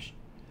fathers.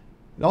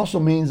 It also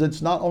means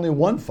it's not only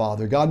one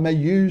father. God may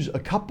use a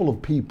couple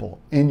of people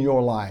in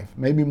your life,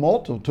 maybe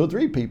multiple, 2 or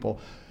 3 people,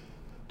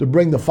 to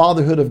bring the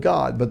fatherhood of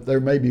God, but there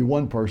may be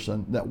one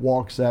person that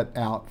walks that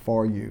out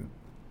for you.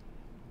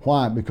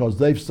 Why? Because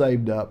they've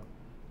saved up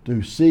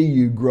to see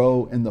you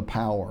grow in the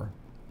power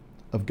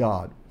of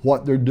God.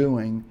 What they're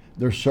doing,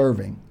 they're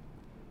serving.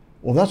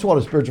 Well, that's what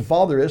a spiritual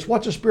father is.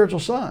 What's a spiritual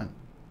son?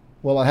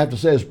 Well, I have to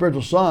say a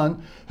spiritual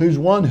son who's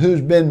one who's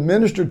been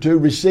ministered to,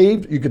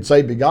 received, you could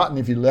say begotten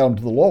if you led them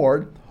to the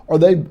Lord, or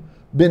they've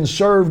been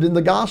served in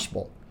the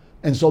gospel.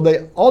 And so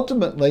they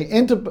ultimately,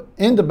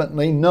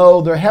 intimately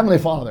know their Heavenly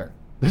Father.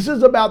 This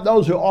is about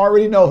those who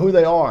already know who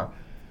they are.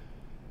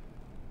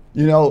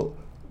 You know,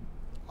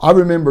 I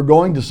remember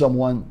going to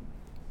someone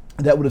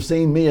that would have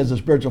seen me as a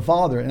spiritual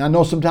father. And I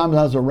know sometimes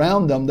I was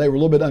around them, they were a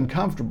little bit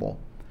uncomfortable.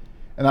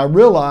 And I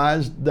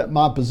realized that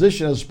my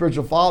position as a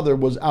spiritual father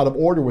was out of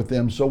order with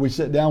them. So we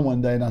sat down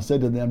one day and I said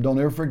to them, don't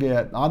ever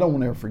forget, I don't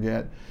want to ever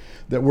forget,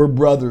 that we're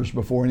brothers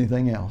before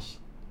anything else.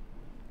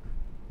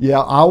 Yeah,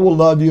 I will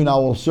love you and I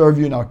will serve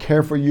you and I'll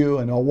care for you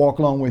and I'll walk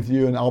along with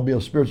you and I'll be a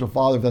spiritual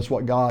father if that's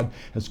what God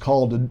has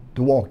called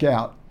to walk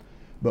out.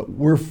 But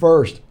we're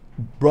first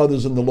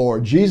brothers in the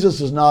Lord.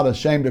 Jesus is not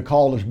ashamed to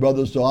call us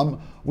brothers,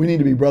 so we need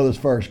to be brothers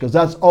first, because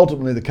that's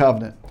ultimately the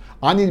covenant.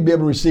 I need to be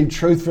able to receive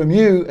truth from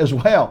you as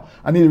well.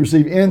 I need to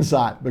receive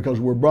insight because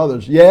we're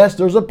brothers. Yes,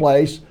 there's a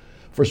place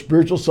for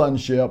spiritual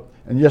sonship,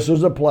 and yes,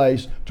 there's a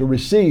place to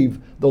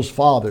receive those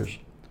fathers.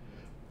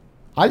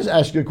 I just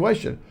ask you a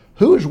question.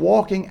 Who is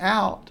walking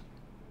out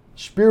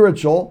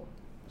spiritual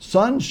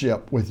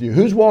sonship with you?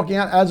 Who's walking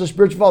out as a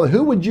spiritual father?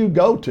 Who would you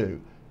go to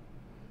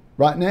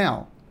right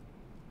now?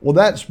 Well,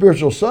 that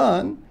spiritual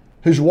son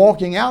who's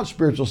walking out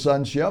spiritual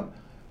sonship,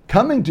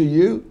 coming to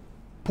you,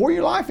 pour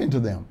your life into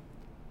them.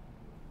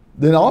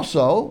 Then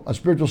also, a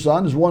spiritual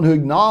son is one who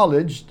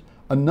acknowledged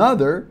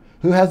another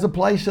who has a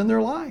place in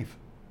their life.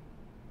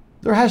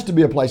 There has to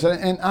be a place.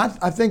 And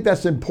I think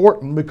that's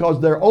important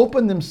because they're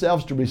open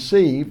themselves to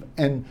receive,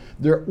 and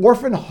their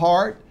orphan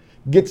heart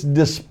gets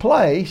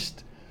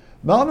displaced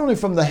not only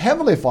from the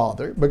Heavenly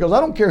Father, because I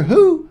don't care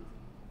who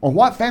or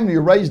what family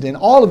you're raised in,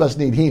 all of us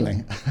need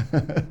healing.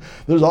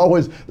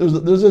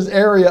 there's this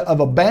area of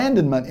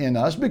abandonment in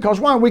us because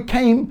why? We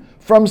came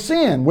from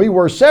sin. We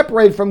were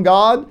separated from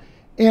God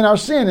in our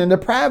sin and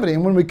depravity.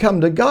 And when we come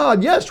to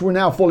God, yes, we're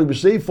now fully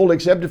received, fully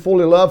accepted,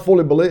 fully loved,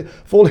 fully believed,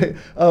 fully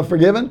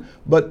forgiven.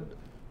 But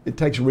it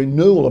takes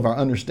renewal of our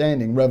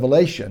understanding,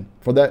 revelation,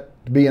 for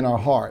that to be in our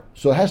heart.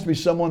 So it has to be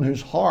someone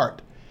whose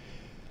heart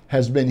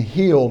has been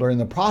healed or in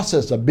the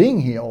process of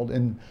being healed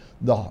and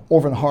the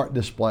orphan heart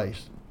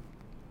displaced.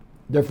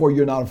 Therefore,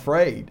 you're not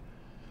afraid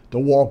to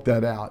walk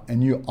that out,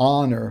 and you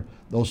honor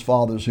those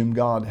fathers whom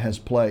God has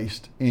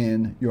placed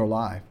in your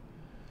life.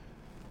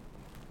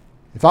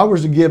 If I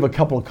was to give a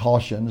couple of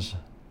cautions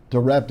to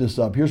wrap this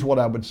up, here's what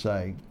I would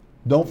say.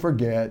 Don't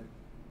forget,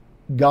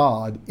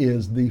 God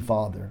is the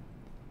Father.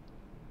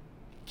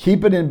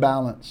 Keep it in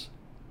balance.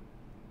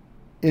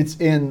 It's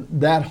in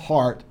that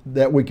heart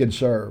that we can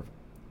serve.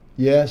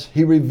 Yes,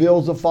 He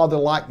reveals the Father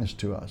likeness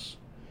to us.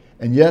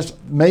 And yes,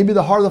 maybe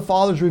the heart of the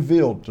Father is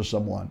revealed to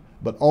someone,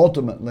 but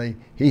ultimately,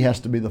 He has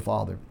to be the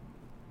Father.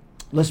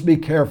 Let's be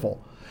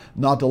careful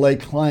not to lay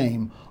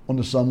claim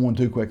onto someone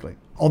too quickly.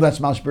 Oh, that's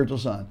my spiritual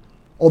son.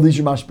 Oh, these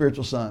are my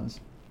spiritual sons.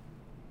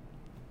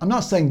 I'm not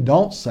saying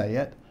don't say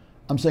it.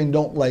 I'm saying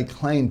don't lay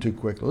claim too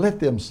quickly.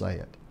 Let them say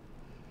it.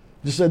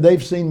 Just say,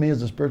 they've seen me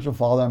as a spiritual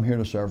father. I'm here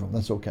to serve them.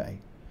 That's okay.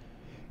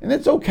 And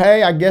it's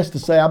okay, I guess, to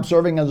say I'm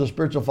serving as a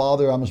spiritual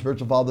father. I'm a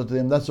spiritual father to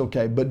them. That's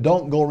okay. But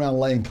don't go around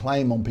laying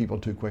claim on people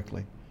too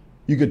quickly.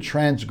 You could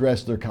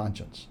transgress their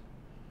conscience.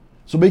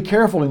 So be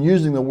careful in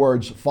using the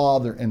words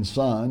father and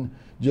son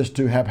just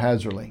too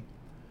haphazardly.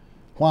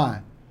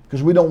 Why?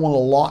 Because we don't want to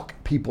lock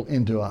people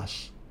into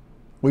us.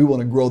 We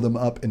want to grow them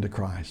up into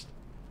Christ.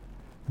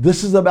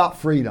 This is about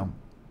freedom.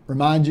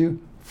 Remind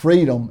you,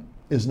 freedom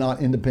is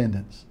not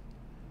independence.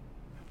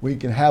 We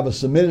can have a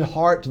submitted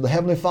heart to the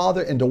Heavenly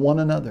Father and to one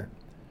another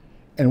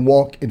and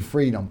walk in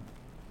freedom.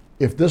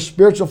 If this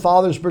spiritual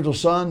father, spiritual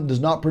son does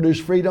not produce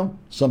freedom,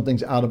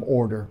 something's out of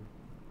order.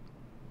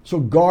 So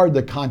guard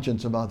the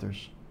conscience of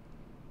others.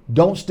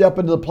 Don't step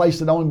into the place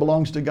that only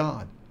belongs to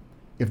God.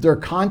 If their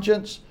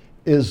conscience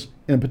is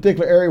in a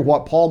particular area,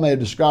 what Paul may have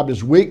described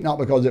as weak, not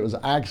because it was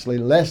actually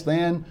less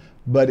than,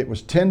 but it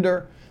was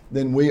tender,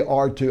 then we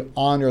are to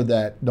honor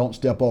that. Don't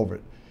step over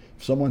it.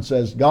 If someone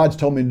says, God's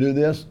told me to do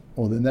this,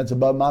 well, then that's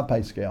above my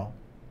pay scale.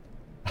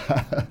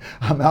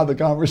 I'm out of the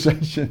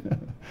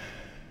conversation.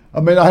 I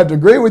may not have to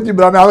agree with you,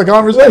 but I'm out of the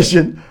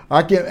conversation.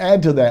 I can't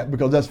add to that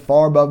because that's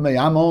far above me.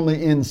 I'm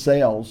only in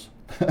sales.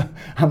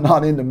 I'm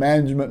not into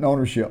management and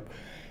ownership.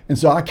 And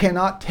so I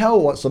cannot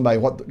tell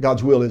what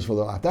God's will is for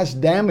their life. That's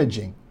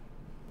damaging.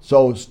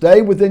 So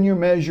stay within your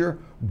measure,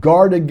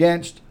 guard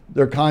against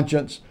their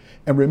conscience,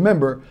 and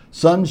remember,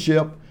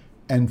 sonship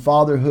and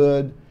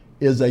fatherhood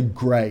is a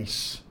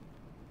grace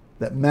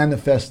that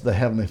manifests the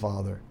Heavenly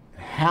Father.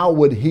 How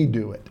would He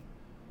do it?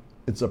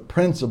 It's a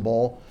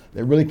principle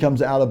that really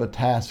comes out of a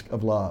task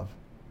of love.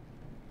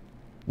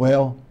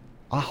 Well,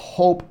 I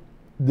hope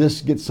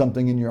this gets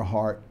something in your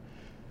heart.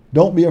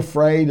 Don't be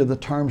afraid of the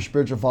term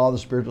spiritual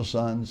fathers, spiritual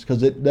sons,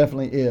 because it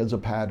definitely is a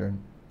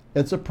pattern.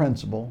 It's a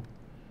principle.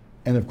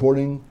 And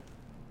according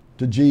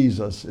to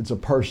Jesus, it's a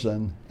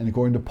person. And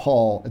according to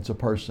Paul, it's a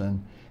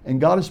person. And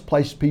God has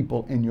placed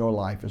people in your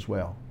life as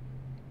well.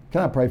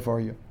 Can I pray for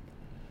you?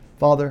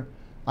 Father,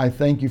 I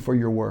thank you for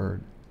your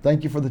word.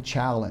 Thank you for the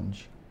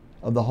challenge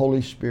of the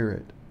Holy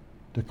Spirit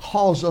to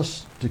cause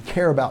us to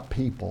care about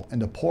people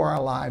and to pour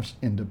our lives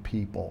into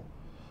people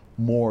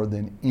more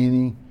than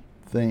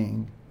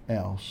anything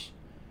else.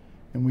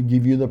 And we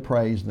give you the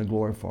praise and the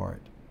glory for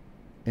it.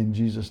 In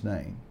Jesus'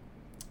 name,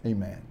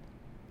 amen.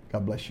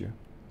 God bless you.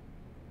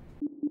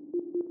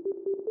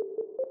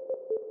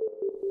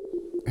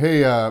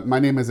 Hey, my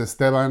name is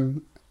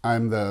Esteban.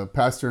 I'm the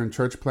pastor and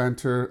church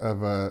planter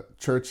of a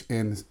church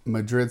in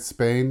Madrid,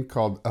 Spain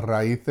called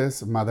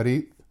Raíces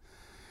Madrid.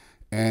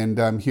 And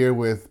I'm here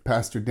with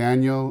Pastor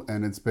Daniel,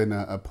 and it's been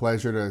a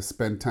pleasure to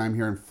spend time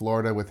here in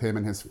Florida with him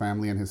and his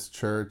family and his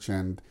church.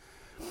 And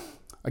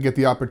I get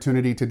the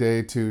opportunity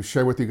today to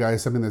share with you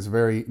guys something that's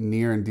very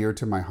near and dear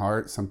to my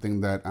heart,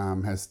 something that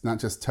has not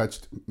just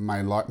touched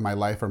my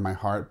life or my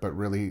heart, but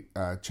really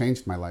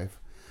changed my life.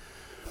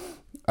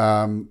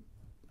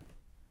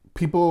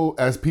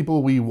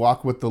 People, we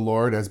walk with the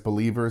Lord as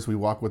believers. We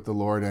walk with the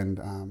Lord,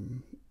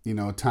 and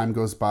time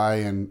goes by,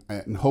 and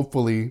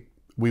hopefully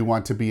we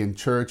want to be in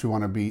church. We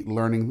want to be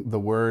learning the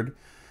Word,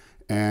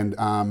 and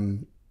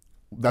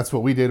that's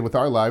what we did with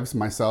our lives,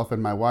 myself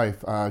and my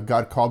wife.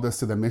 God called us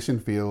to the mission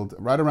field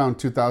right around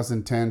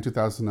 2010,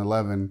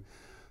 2011,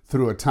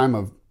 through a time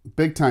of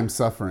big time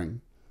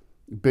suffering.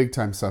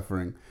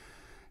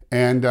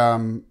 And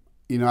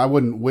I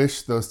wouldn't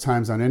wish those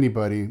times on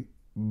anybody.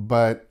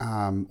 But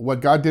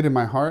what God did in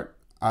my heart,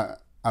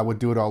 I would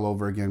do it all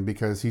over again,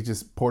 because He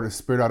just poured His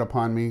Spirit out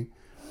upon me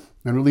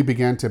and really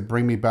began to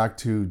bring me back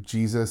to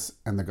Jesus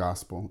and the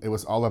gospel. It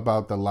was all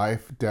about the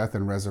life, death,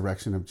 and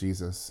resurrection of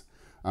Jesus.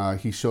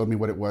 He showed me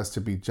what it was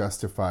to be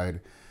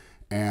justified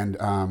and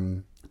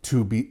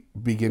to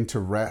begin to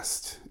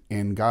rest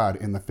in God,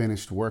 in the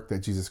finished work that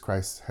Jesus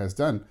Christ has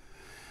done.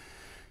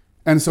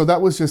 And so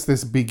that was just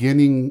this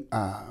beginning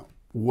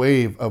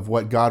wave of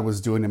what God was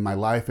doing in my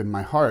life and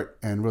my heart,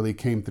 and really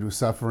came through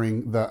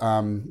suffering.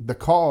 The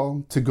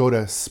call to go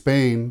to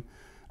Spain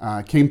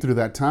came through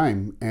that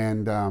time,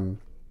 and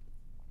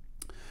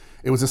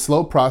it was a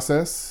slow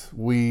process.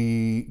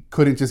 We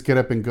couldn't just get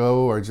up and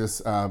go or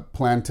just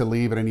plan to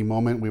leave at any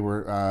moment. We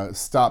were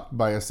stopped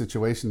by a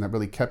situation that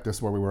really kept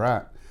us where we were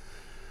at.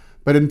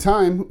 But in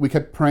time, we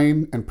kept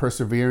praying and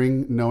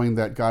persevering, knowing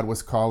that God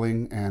was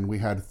calling, and we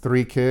had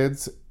 3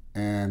 kids.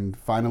 And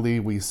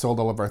finally, we sold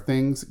all of our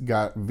things,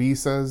 got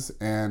visas,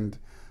 and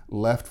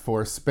left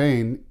for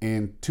Spain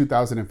in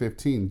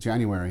 2015,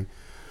 January.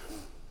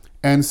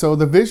 And so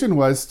the vision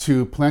was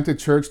to plant a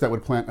church that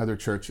would plant other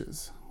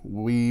churches.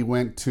 We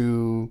went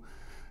to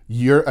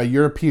a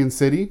European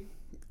city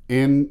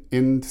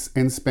in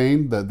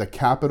Spain, the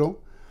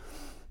capital.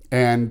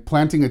 And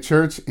planting a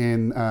church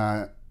in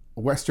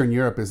Western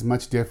Europe is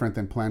much different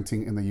than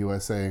planting in the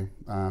USA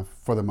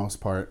for the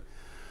most part.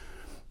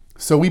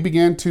 So we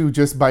began to,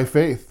 just by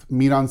faith,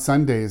 meet on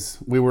Sundays.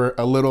 We were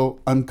a little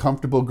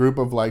uncomfortable group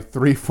of like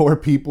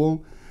 3-4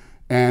 people,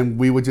 and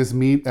we would just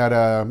meet at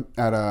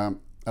a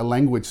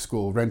language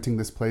school, renting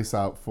this place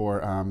out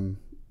for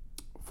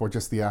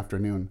just the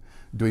afternoon,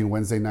 doing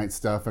Wednesday night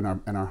stuff in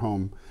our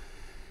home.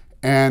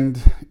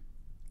 And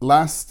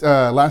last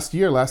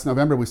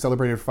November, we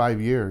celebrated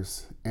 5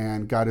 years,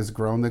 and God has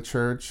grown the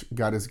church.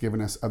 God has given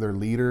us other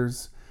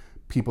leaders,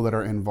 people that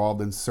are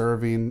involved in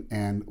serving,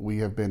 and we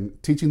have been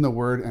teaching the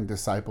word and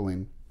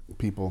discipling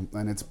people.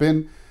 And it's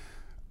been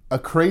a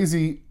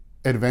crazy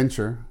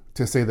adventure,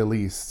 to say the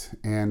least.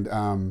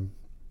 And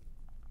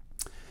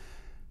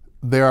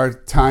there are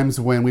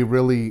times when we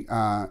really,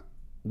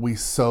 we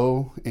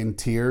sow in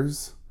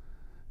tears,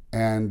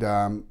 and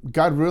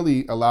God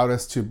really allowed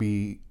us to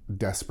be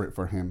desperate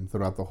for Him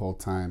throughout the whole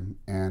time.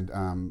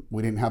 And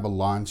we didn't have a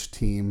launch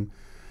team.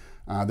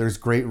 There's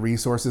great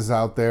resources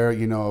out there,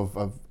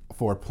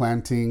 for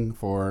planting,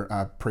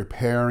 for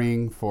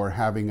preparing, for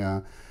having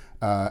an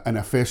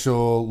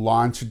official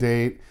launch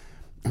date.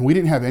 And we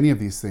didn't have any of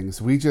these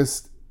things. We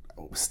just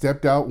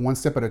stepped out one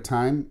step at a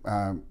time,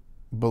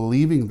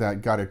 believing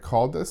that God had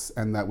called us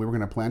and that we were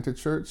going to plant a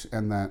church,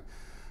 and that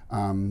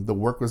the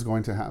work was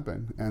going to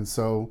happen. And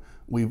so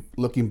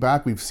looking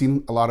back, we've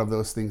seen a lot of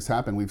those things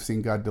happen. We've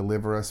seen God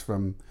deliver us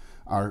from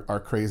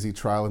our crazy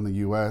trial in the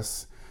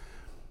U.S.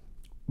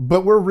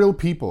 But we're real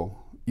people.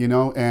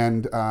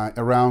 And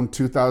around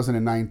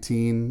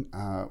 2019,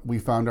 we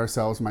found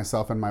ourselves,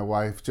 myself and my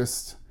wife,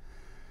 just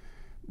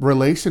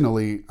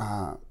relationally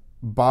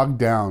bogged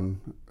down,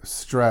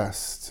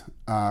 stressed,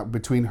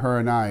 between her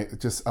and I,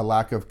 just a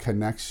lack of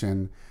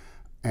connection.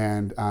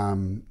 And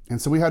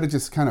so we had to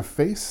just kind of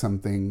face some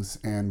things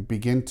and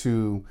begin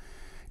to,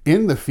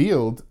 in the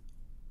field,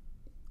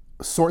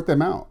 sort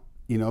them out,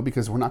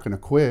 because we're not going to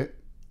quit,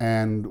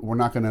 and we're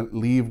not going to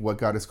leave what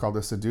God has called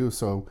us to do.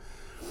 So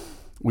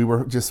we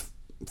were just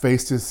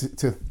faced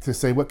to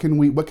say, what can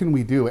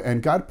we do?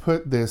 And God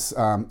put this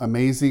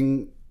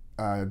amazing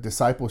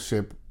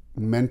discipleship,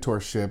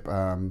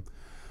 mentorship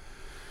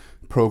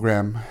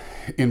program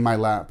in my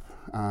lap.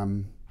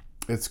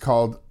 It's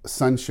called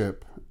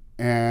Sonship,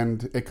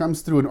 and it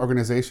comes through an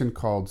organization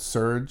called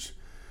Surge,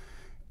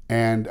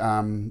 and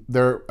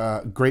they're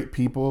great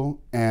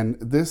people. And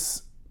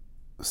this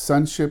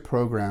Sonship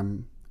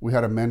program, we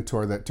had a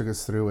mentor that took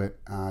us through it,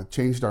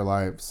 changed our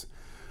lives.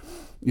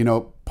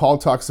 Paul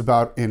talks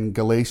about in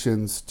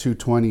Galatians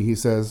 2:20, he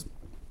says,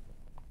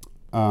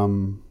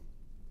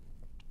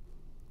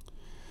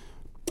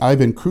 I've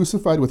been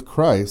crucified with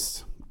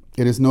Christ,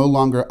 It is no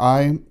longer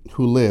I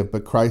who live,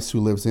 but Christ who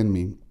lives in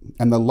me.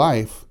 And the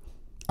life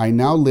I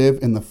now live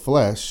in the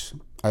flesh,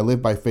 I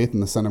live by faith in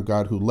the Son of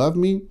God who loved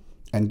me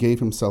and gave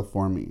himself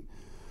for me.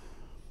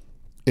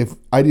 If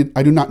I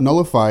do not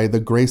nullify the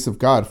grace of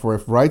God, for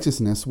if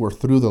righteousness were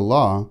through the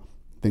law,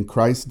 then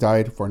Christ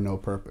died for no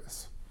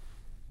purpose.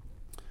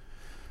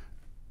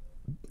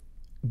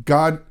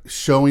 God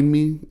showing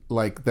me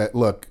like that,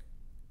 look,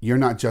 you're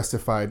not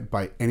justified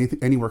by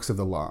any works of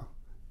the law,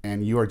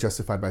 and you are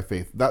justified by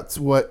faith. That's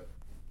what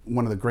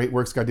one of the great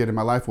works God did in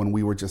my life when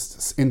we were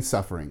just in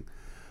suffering,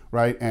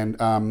 right?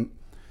 And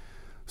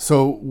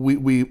so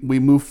we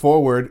move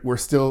forward. We're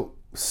still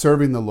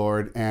serving the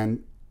Lord,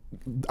 and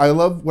what I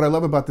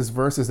love about this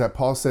verse is that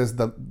Paul says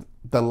the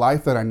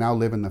life that I now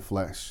live in the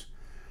flesh,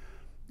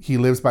 he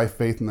lives by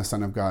faith in the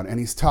Son of God, and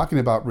he's talking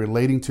about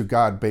relating to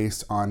God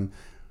based on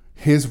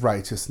his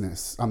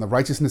righteousness, on the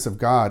righteousness of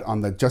God,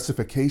 on the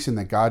justification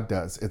that God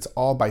does. It's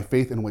all by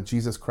faith in what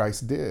Jesus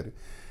Christ did.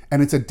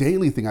 And it's a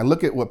daily thing. I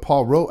look at what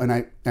Paul wrote and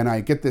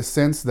I get this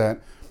sense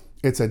that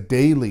it's a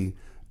daily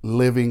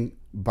living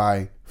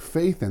by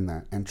faith in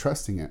that and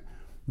trusting it,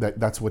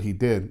 that's what he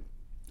did.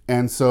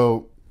 And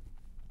so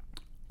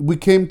we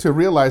came to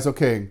realize,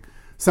 okay,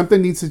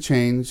 something needs to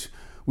change.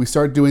 We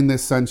start doing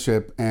this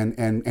sonship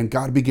and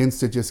God begins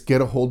to just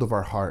get a hold of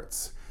our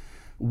hearts.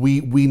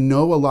 We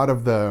know a lot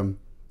of the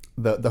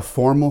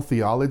formal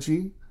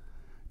theology.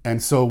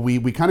 And so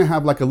we kind of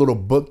have like a little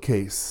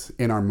bookcase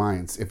in our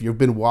minds. If you've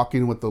been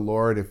walking with the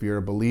Lord, if you're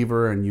a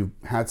believer and you've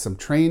had some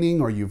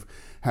training or you've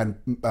had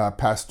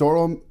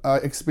pastoral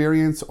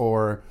experience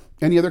or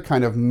any other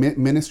kind of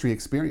ministry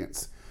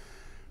experience,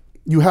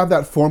 you have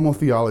that formal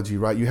theology,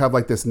 right? You have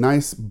like this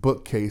nice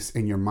bookcase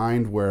in your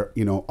mind where,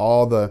 you know,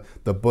 all the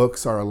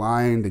books are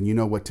aligned and you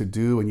know what to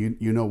do and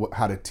you know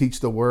how to teach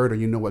the word, or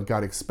you know what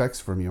God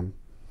expects from you.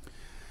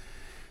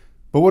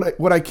 But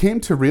what I came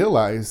to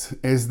realize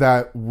is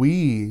that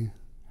we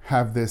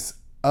have this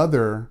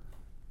other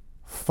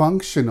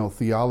functional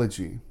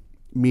theology,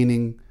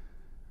 meaning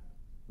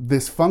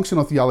this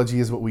functional theology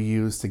is what we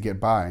use to get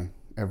by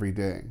every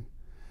day.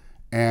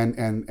 And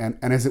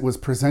as it was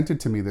presented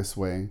to me this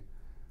way,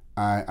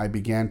 I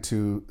began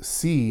to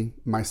see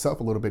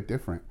myself a little bit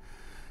different.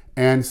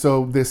 And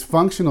so this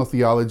functional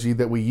theology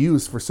that we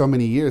use for so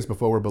many years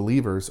before we're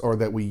believers, or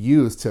that we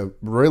use to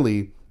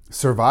really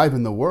survive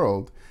in the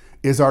world,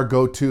 is our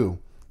go-to,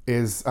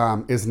 is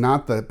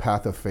not the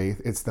path of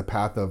faith. It's the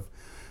path of,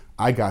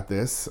 I got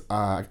this,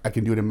 I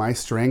can do it in my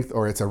strength,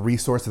 or it's a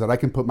resource that I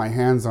can put my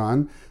hands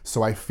on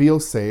so I feel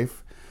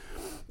safe.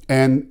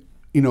 And,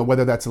 you know,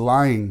 whether that's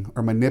lying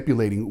or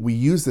manipulating, we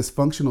use this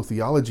functional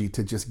theology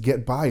to just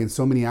get by in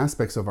so many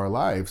aspects of our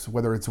lives,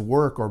 whether it's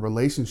work or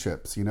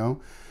relationships, you know.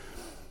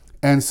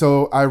 And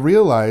so I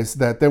realized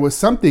that there was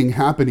something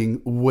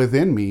happening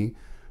within me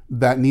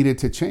that needed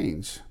to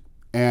change.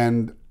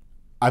 And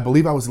I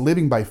believe I was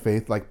living by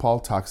faith, like Paul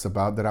talks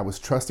about, that I was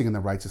trusting in the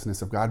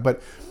righteousness of God,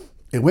 but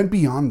it went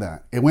beyond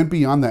that. It went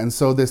beyond that. And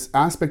so this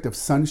aspect of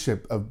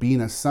sonship, of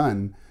being a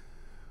son,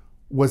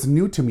 was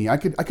new to me. I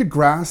could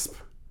grasp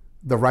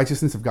the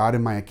righteousness of God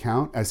in my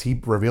account as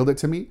he revealed it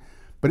to me,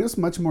 but it was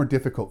much more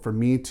difficult for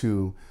me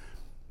to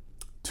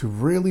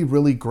really,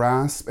 really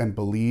grasp and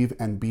believe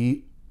and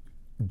be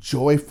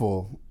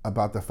joyful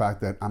about the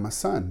fact that I'm a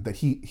son, that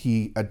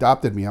he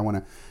adopted me. I want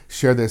to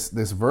share this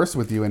verse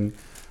with you in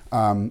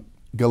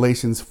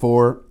Galatians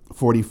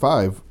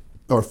 4:45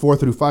 or 4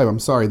 through 5. I'm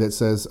sorry, that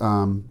says,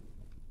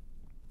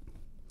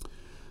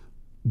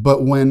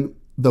 but when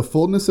the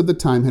fullness of the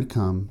time had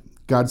come,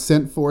 God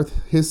sent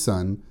forth his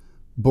son,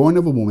 born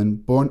of a woman,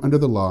 born under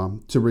the law,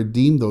 to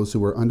redeem those who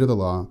were under the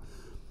law,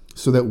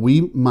 so that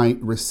we might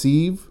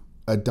receive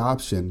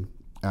adoption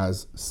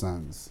as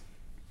sons.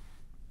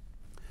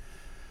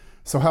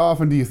 So how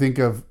often do you think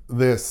of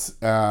this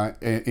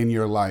in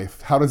your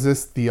life? How does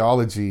this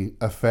theology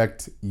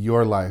affect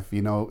your life?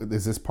 You know,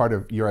 is this part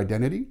of your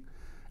identity?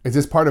 Is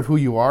this part of who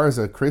you are as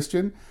a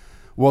Christian?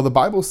 Well, the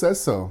Bible says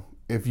so.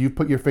 If you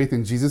put your faith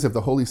in Jesus, if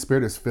the Holy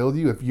Spirit has filled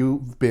you, if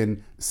you've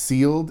been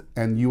sealed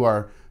and you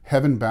are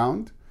heaven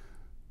bound,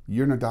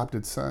 you're an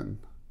adopted son.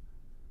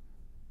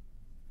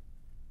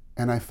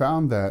 And I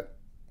found that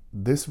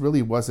this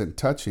really wasn't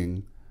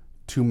touching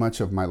too much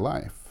of my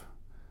life.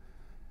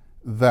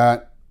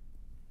 That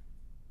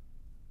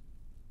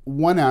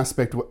one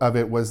aspect of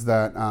it was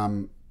that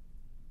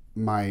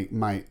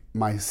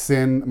my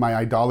sin, my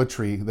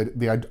idolatry,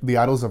 the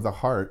idols of the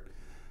heart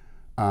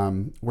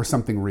were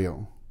something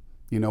real.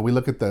 You know, we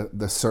look at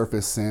the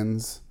surface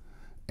sins,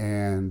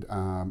 and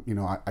you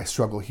know, I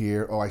struggle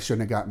here. Oh, I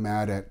shouldn't have got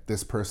mad at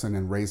this person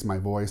and raised my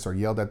voice or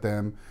yelled at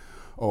them,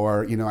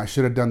 or you know, I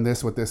should have done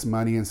this with this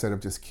money instead of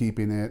just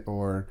keeping it,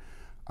 or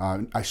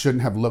I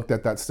shouldn't have looked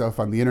at that stuff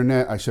on the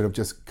internet. I should have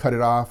just cut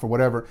it off, or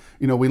whatever.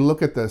 You know, we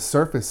look at the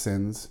surface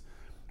sins.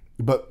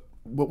 But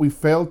what we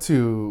fail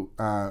to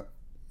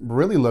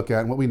really look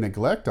at, and what we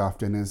neglect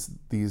often, is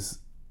these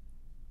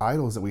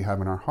idols that we have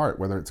in our heart,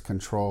 whether it's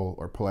control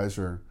or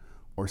pleasure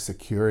or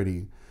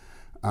security,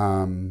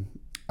 or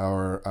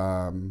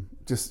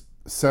just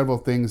several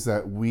things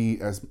that we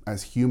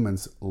as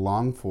humans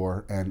long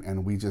for,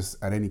 and we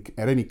just at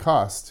any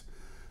cost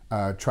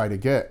try to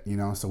get,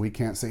 so we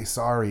can't say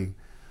sorry.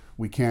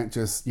 We can't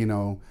just,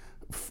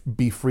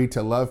 be free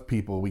to love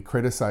people. We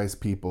criticize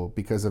people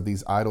because of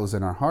these idols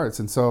in our hearts.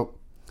 And so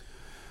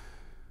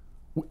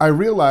I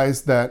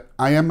realized that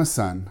I am a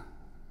son,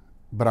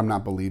 but I'm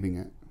not believing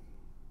it.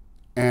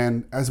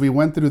 And as we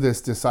went through this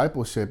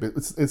discipleship,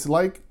 it's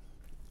like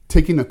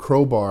taking a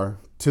crowbar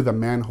to the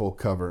manhole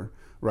cover,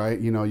 right?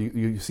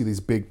 You see these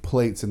big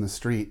plates in the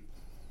street,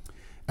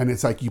 and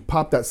it's like you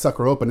pop that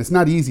sucker open. It's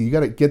not easy. You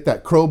got to get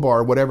that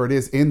crowbar, whatever it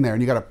is, in there,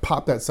 and you got to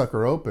pop that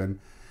sucker open.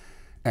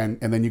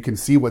 And then you can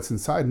see what's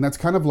inside. And that's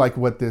kind of like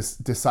what this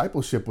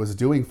discipleship was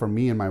doing for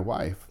me and my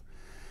wife,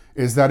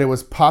 is that it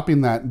was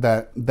popping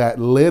that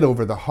lid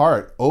over the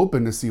heart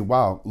open to see,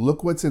 wow,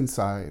 look what's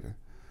inside.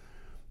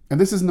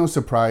 And this is no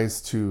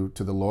surprise to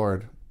the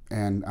Lord.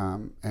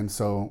 And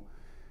so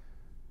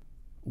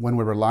when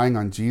we're relying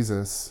on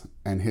Jesus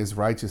and his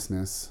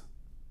righteousness,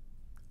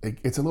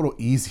 it's a little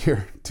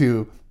easier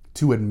to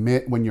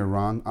admit when you're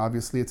wrong.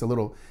 Obviously, it's a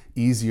little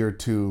easier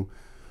to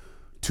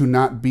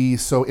not be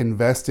so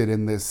invested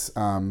in this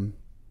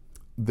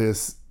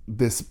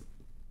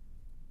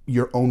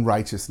your own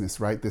righteousness,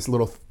 right? This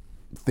little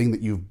thing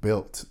that you've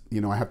built.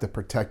 I have to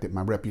protect it,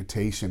 my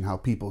reputation, how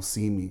people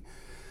see me.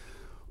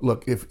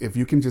 Look, if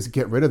you can just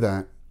get rid of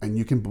that, and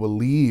you can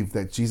believe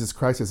that Jesus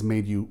Christ has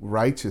made you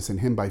righteous in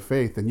him by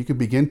faith, then you can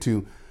begin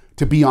to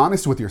be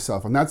honest with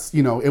yourself. And that's,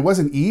 it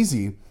wasn't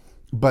easy,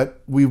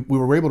 but we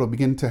were able to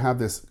begin to have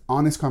this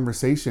honest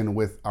conversation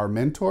with our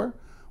mentor,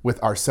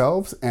 with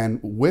ourselves, and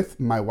with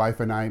my wife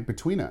and I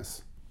between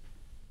us.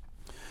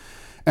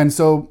 And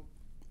so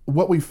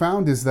what we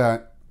found is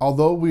that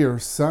although we are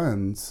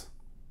sons,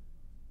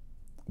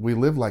 we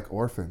live like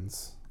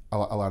orphans a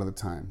lot of the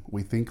time.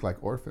 We think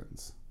like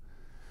orphans.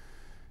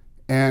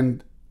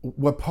 And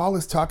what Paul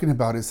is talking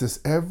about is this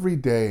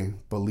everyday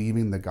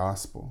believing the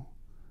gospel.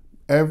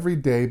 Every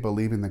day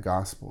believing the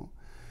gospel.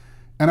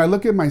 And I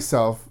look at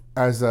myself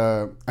as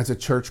a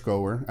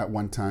churchgoer at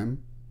one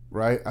time,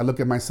 right? I look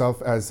at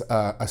myself as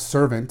a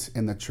servant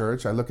in the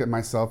church. I look at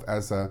myself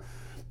as a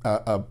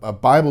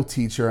Bible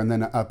teacher and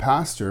then a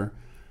pastor.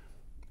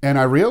 And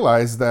I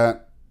realize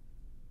that,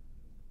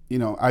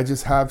 I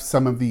just have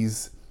some of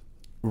these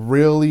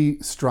really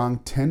strong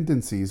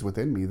tendencies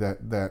within me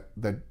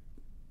that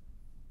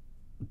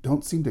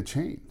don't seem to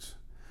change.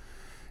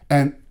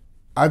 And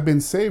I've been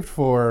saved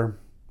for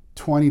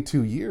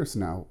 22 years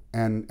now,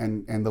 and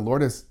the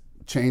Lord has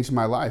changed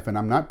my life. And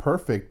I'm not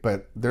perfect,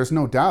 but there's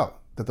no doubt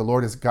that the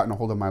Lord has gotten a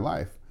hold of my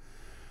life.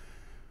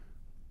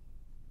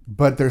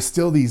 But there's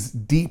still these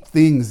deep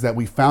things that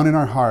we found in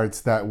our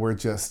hearts that were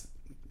just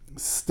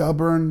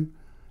stubborn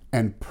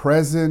and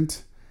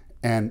present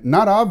and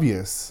not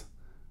obvious,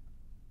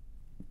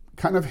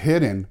 kind of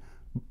hidden,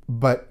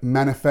 but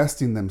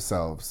manifesting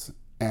themselves.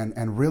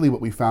 And really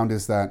what we found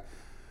is that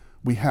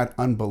we had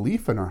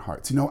unbelief in our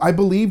hearts. I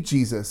believe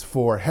Jesus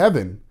for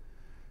heaven.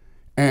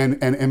 And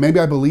maybe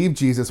I believe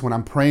Jesus when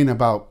I'm praying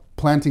about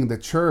planting the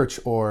church,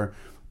 or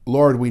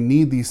Lord, we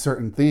need these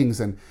certain things.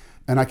 And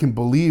I can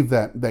believe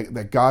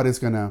that God is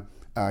going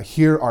to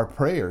hear our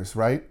prayers,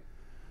 right?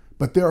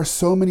 But there are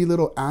so many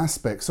little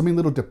aspects, so many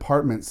little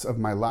departments of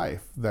my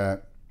life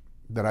that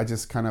I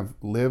just kind of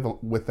live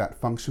with that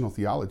functional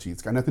theology.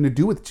 It's got nothing to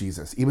do with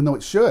Jesus, even though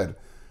it should.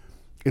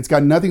 It's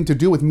got nothing to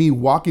do with me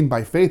walking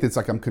by faith. It's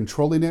like I'm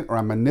controlling it, or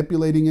I'm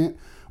manipulating it,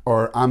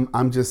 or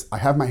I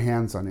have my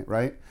hands on it,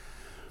 right?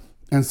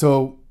 And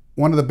so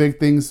one of the big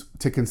things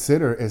to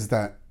consider is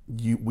that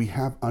we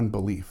have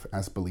unbelief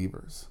as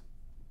believers.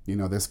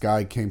 This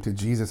guy came to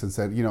Jesus and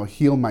said,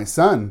 heal my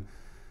son.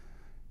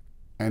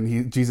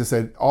 And Jesus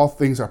said, all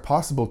things are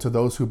possible to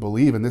those who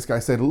believe. And this guy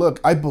said,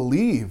 look, I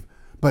believe,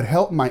 but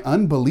help my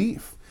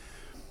unbelief.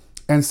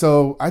 And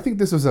so I think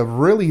this was a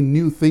really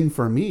new thing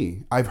for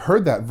me. I've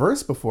heard that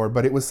verse before,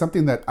 but it was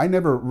something that I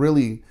never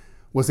really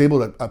was able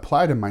to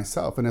apply to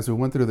myself. And as we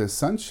went through this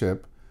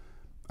sonship,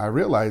 I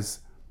realized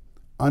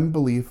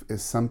unbelief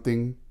is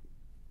something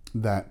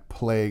that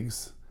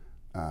plagues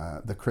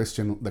the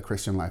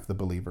Christian life, the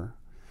believer.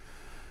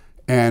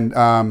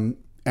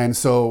 And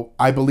so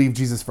I believe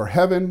Jesus for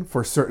heaven,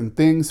 for certain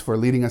things, for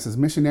leading us as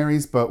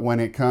missionaries. But when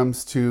it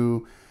comes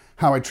to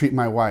how I treat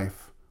my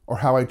wife, or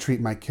how I treat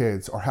my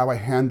kids, or how I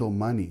handle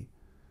money,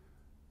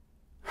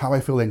 how I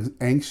feel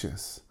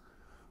anxious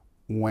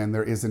when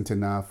there isn't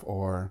enough,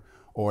 or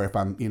if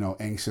I'm,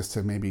 anxious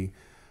to maybe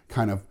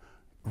kind of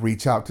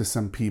reach out to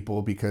some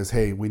people because,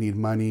 hey, we need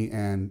money,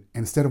 and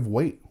instead of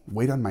wait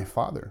on my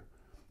Father.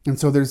 And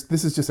so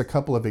this is just a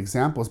couple of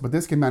examples, but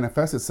this can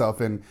manifest itself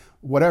in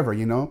whatever,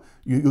 you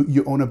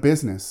own a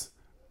business,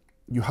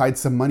 you hide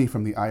some money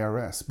from the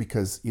IRS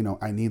because,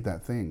 I need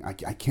that thing.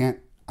 I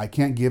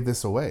can't give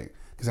this away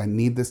because I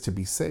need this to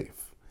be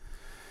safe.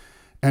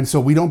 And so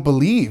we don't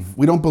believe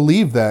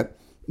that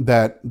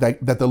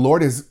the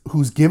Lord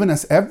who's given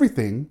us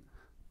everything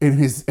in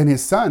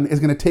his son is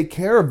going to take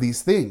care of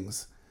these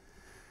things.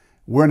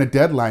 We're in a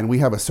deadline. We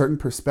have a certain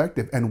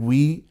perspective, and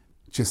we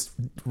just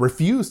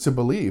refused to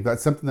believe.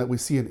 That's something that we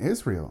see in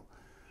Israel.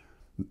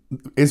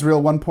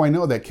 Israel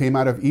 1.0 that came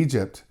out of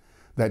Egypt,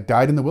 that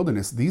died in the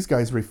wilderness. These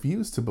guys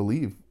refused to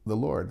believe the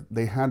Lord.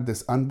 They had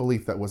this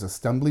unbelief that was a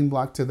stumbling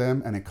block to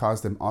them, and it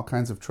caused them all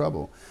kinds of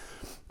trouble.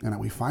 And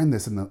we find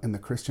this in the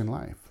Christian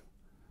life.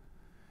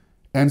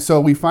 And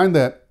so we find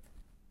that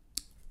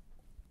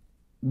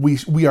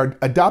we are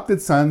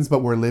adopted sons,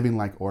 but we're living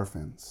like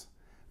orphans.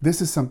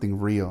 This is something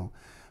real.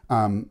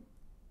 The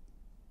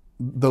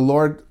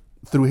Lord,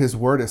 through his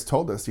word, has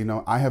told us,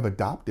 I have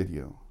adopted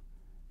you.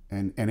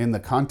 And in the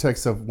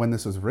context of when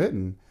this was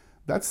written,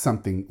 that's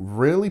something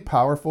really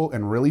powerful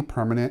and really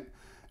permanent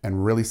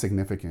and really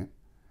significant.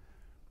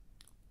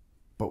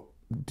 But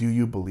do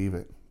you believe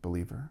it,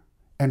 believer?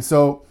 And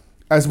so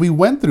as we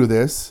went through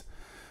this,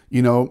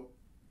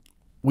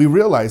 we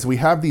realized we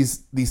have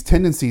these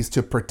tendencies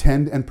to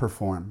pretend and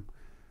perform.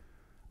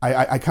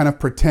 I kind of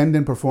pretend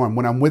and perform.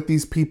 When I'm with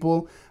these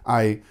people,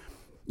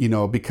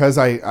 because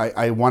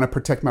I want to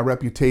protect my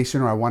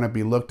reputation, or I want to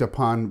be looked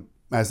upon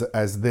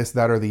as this,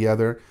 that, or the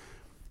other.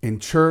 In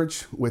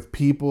church, with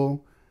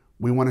people,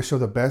 we want to show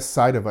the best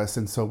side of us.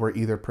 And so we're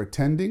either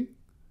pretending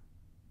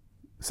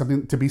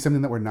to be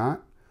something that we're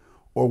not,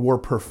 or we're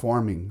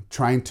performing,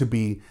 trying to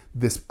be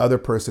this other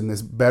person,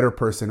 this better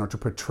person, or to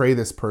portray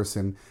this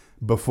person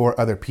before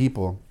other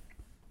people.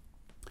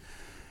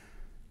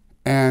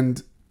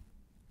 And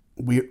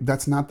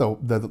that's not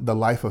the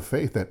life of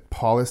faith that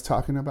Paul is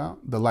talking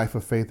about, the life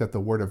of faith that the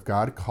Word of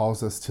God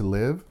calls us to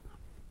live.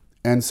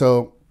 And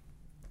so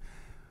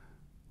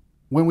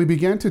when we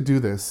began to do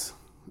this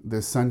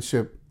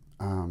sonship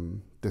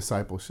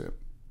discipleship,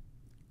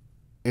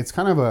 it's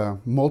kind of a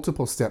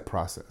multiple step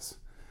process.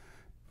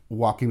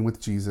 Walking with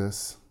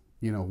Jesus,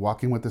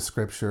 walking with the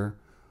scripture,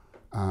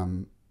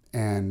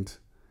 and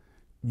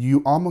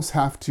you almost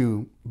have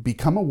to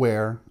become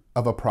aware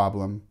of a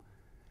problem,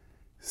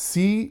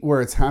 see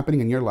where it's happening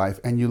in your life,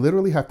 and you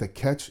literally have to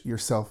catch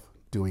yourself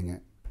doing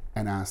it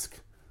and ask,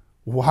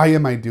 why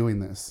am I doing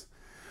this?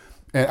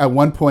 At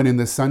one point in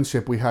this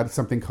sonship, we had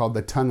something called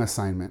the tongue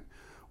assignment,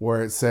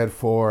 where it said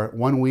for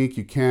 1 week,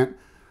 you can't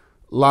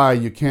lie,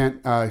 you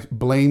can't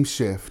blame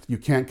shift, you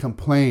can't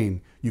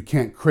complain, you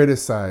can't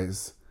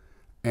criticize.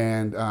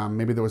 And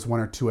maybe there was 1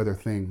 or 2 other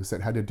things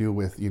that had to do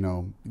with,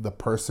 the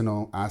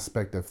personal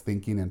aspect of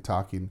thinking and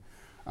talking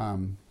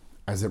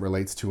as it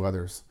relates to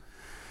others.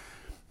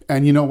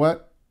 And you know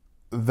what?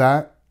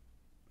 That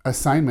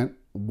assignment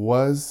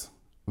was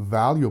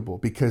valuable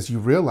because you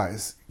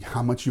realize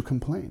how much you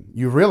complain.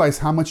 You realize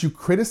how much you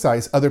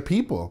criticize other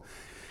people.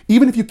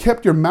 Even if you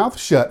kept your mouth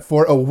shut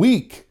for a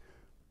week,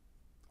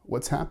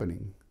 what's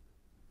happening?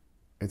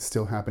 It's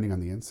still happening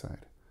on the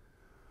inside.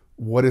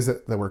 What is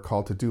it that we're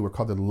called to do? We're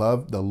called to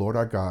love the Lord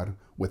our God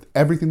with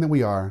everything that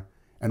we are.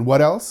 And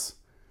what else?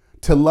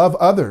 To love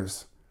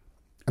others.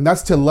 And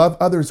that's to love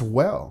others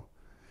well.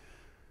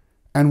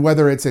 And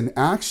whether it's in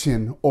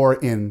action or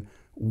in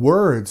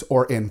words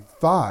or in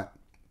thought,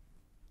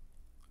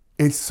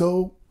 it's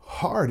so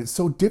hard. It's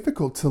so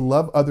difficult to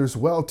love others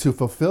well, to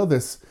fulfill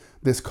this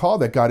call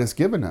that God has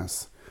given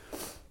us.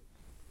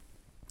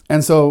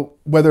 And so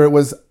whether it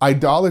was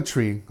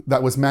idolatry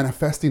that was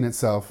manifesting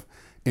itself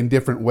in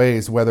different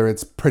ways, whether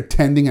it's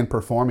pretending and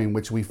performing,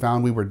 which we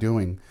found we were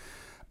doing,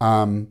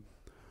 whether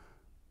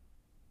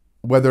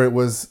it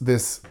was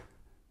this,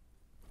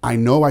 I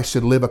know I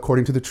should live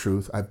according to the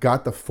truth. I've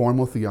got the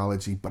formal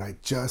theology, but I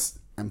just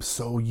am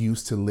so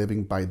used to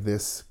living by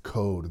this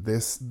code.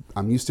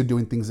 I'm used to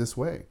doing things this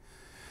way.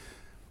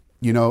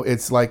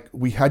 It's like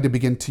we had to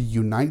begin to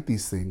unite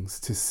these things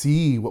to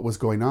see what was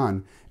going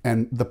on.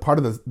 And the part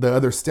of the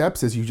other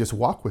steps is you just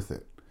walk with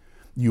it.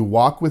 You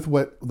walk with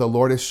what the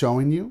Lord is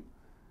showing you.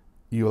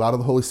 You allow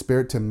the Holy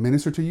Spirit to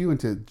minister to you and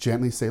to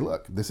gently say,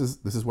 look, this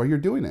is why you're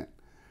doing it.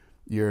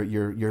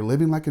 You're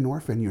living like an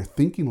orphan. You're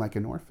thinking like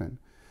an orphan.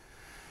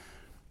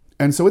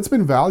 And so it's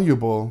been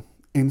valuable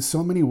in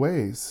so many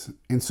ways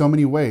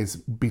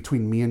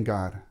between me and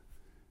God,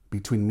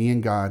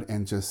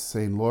 and just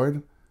saying,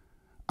 Lord,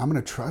 I'm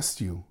going to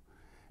trust you.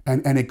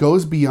 And it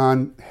goes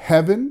beyond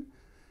heaven.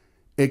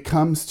 It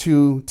comes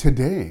to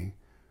today.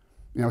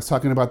 I was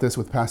talking about this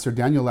with Pastor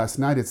Daniel last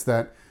night. It's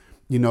that,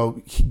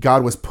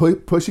 God was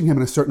pushing him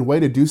in a certain way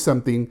to do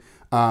something.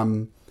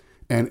 And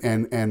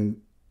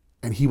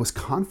he was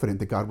confident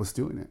that God was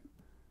doing it.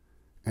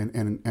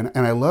 And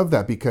I love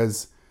that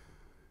because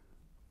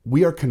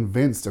we are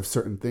convinced of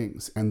certain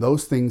things, and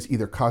those things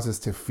either cause us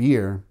to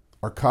fear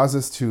or cause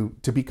us to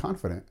be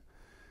confident.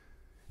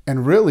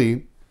 And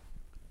really,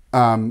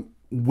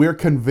 we're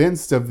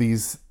convinced of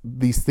these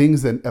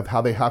things of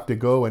how they have to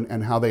go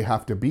and how they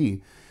have to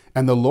be.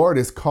 And the Lord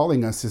is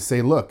calling us to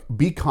say, look,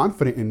 be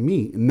confident in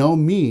me, know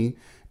me,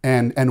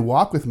 and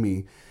walk with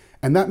me.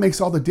 And that makes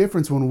all the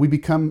difference when we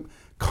become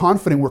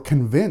confident. We're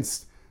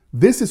convinced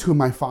this is who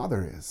my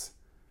Father is.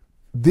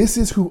 This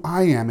is who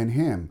I am in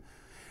him.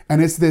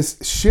 And it's this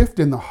shift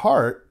in the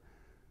heart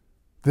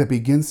that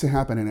begins to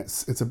happen. And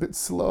it's a bit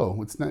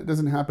slow. It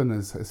doesn't happen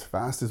as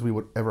fast as we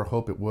would ever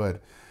hope it would.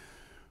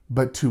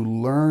 But to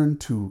learn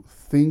to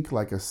think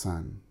like a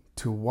son,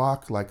 to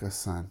walk like a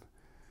son,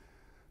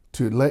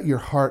 to let your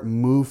heart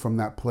move from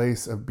that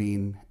place of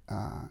being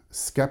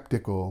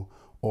skeptical,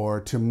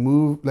 or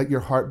to let your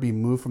heart be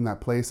moved from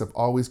that place of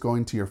always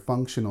going to your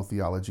functional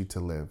theology to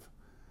live.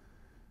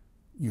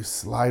 You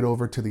slide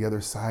over to the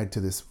other side,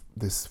 to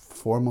this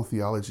formal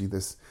theology.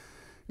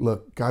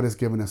 Look, God has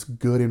given us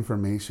good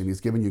information. He's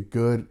given you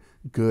good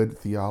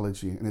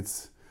theology, and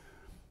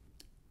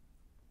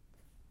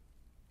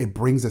it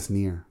brings us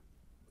near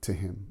to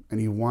him, and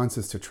he wants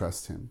us to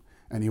trust him,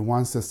 and he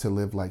wants us to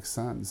live like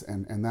sons.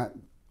 And that,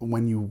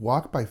 when you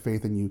walk by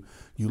faith and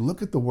you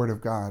look at the word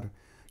of God,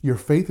 your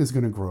faith is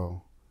going to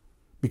grow,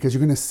 because you're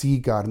going to see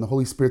God, and the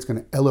Holy Spirit's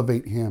going to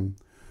elevate him.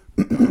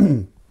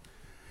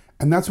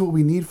 And that's what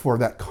we need for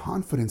that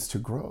confidence to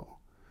grow,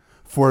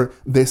 for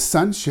this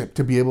sonship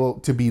to be able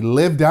to be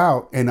lived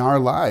out in our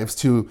lives,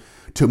 to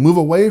move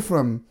away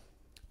from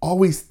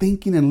always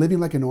thinking and living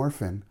like an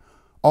orphan,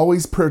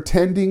 always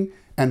pretending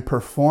and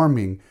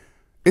performing.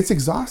 It's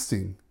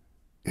exhausting.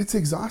 It's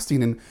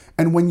exhausting.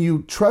 And when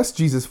you trust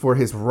Jesus for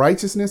his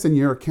righteousness in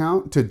your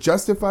account to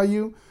justify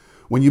you,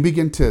 when you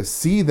begin to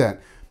see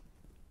that,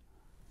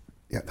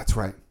 yeah, that's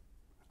right,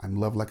 I'm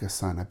loved like a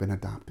son, I've been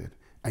adopted,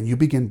 and you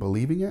begin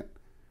believing it,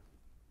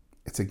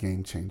 it's a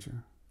game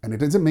changer. And it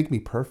doesn't make me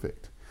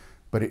perfect,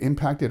 but it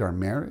impacted our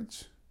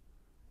marriage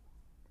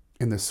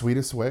in the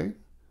sweetest way,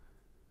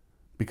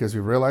 because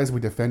we realize we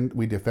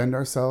defend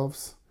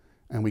ourselves,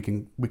 and we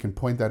can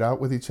point that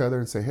out with each other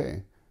and say,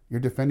 hey, you're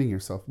defending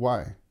yourself.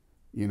 Why?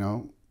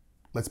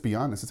 Let's be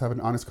honest. Let's have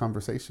an honest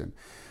conversation.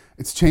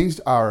 It's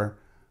changed our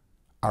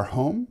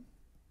home.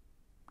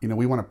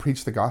 We want to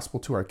preach the gospel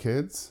to our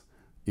kids.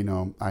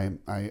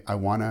 I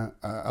want to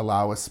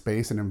allow a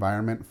space and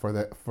environment for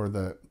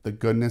the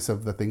goodness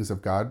of the things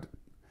of God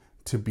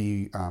to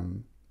be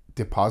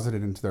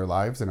deposited into their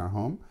lives in our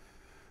home.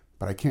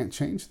 But I can't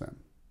change them.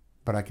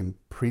 But I can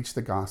preach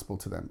the gospel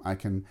to them. I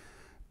can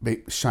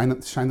shine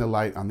the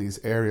light on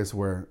these areas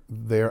where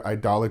their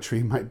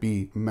idolatry might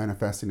be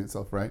manifesting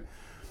itself, right?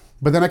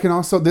 But then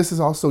this has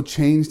also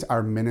changed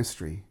our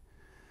ministry.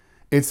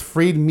 It's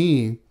freed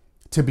me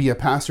to be a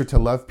pastor, to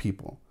love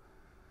people,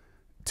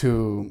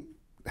 to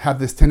have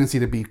this tendency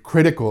to be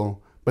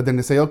critical, but then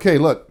to say, okay,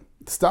 look,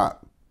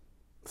 stop.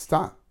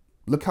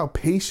 Look how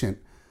patient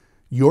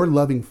your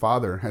loving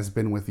Father has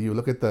been with you.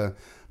 Look at the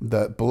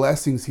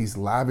blessings he's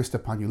lavished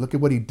upon you. Look at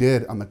what he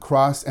did on the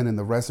cross and in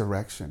the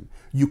resurrection.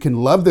 You can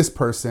love this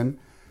person,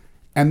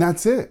 and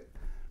that's it.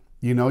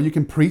 You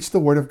can preach the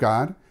word of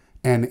God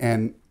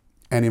and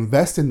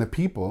invest in the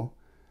people,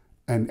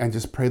 and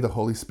just pray the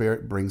Holy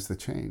Spirit brings the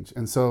change.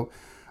 And so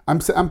I'm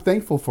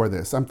thankful for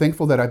this. I'm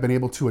thankful that I've been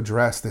able to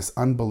address this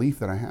unbelief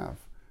that I have,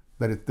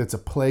 that it's a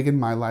plague in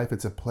my life.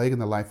 It's a plague in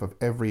the life of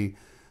every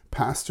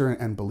pastor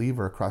and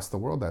believer across the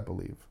world, I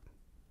believe.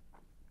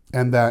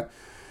 And that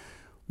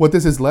what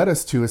this has led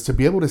us to is to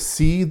be able to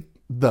see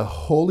the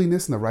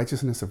holiness and the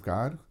righteousness of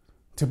God,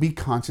 to be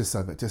conscious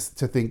of it, just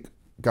to think,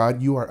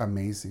 God, you are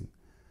amazing.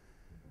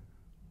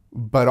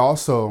 But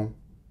also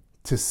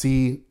to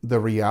see the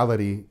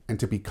reality and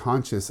to be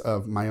conscious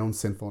of my own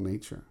sinful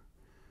nature.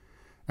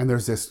 And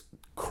there's this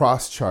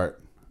cross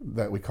chart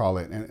that we call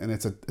it, and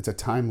it's a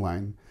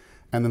timeline.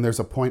 And then there's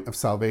a point of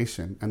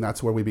salvation, and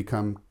that's where we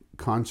become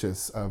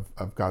conscious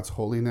of God's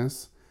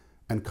holiness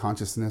and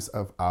consciousness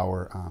of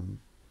our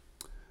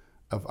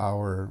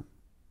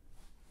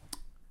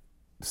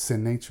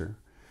sin nature.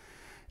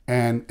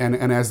 And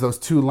as those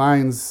two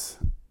lines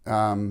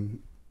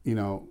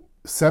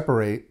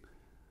separate,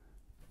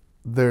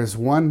 there's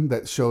one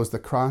that shows the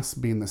cross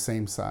being the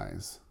same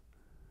size.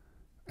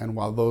 And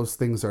while those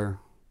things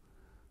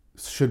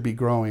should be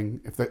growing,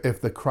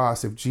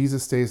 if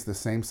Jesus stays the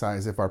same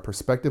size, if our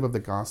perspective of the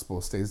gospel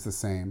stays the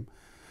same,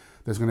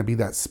 there's going to be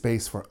that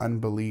space for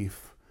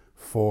unbelief,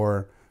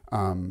 for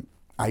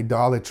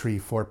idolatry,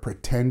 for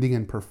pretending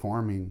and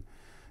performing,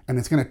 and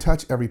it's going to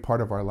touch every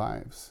part of our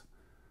lives.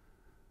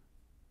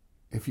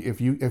 If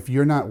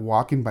you're not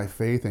walking by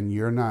faith and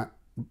you're not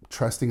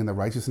trusting in the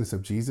righteousness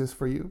of Jesus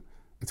for you,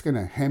 it's going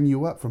to hem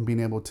you up from being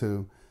able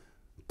to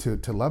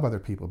love other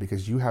people,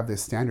 because you have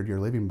this standard you're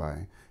living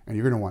by, and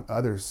you're going to want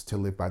others to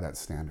live by that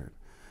standard.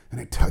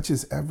 And it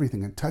touches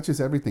everything. It touches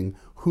everything,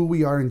 who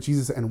we are in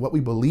Jesus and what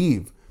we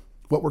believe,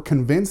 what we're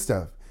convinced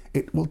of.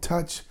 It will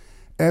touch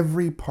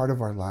every part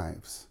of our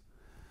lives.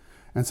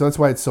 And so that's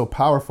why it's so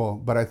powerful.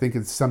 But I think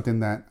it's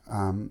something that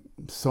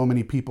so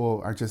many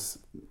people are just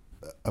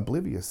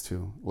oblivious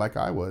to, like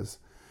I was.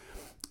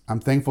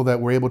 I'm thankful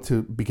that we're able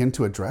to begin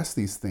to address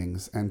these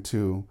things and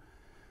to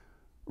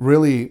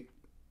really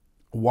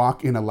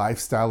walk in a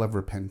lifestyle of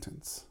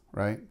repentance,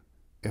 right?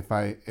 If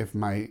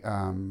my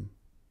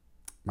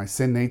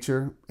sin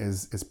nature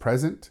is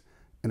present,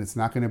 and it's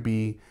not going to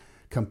be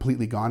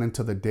completely gone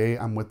until the day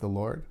I'm with the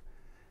Lord,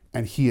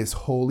 and he is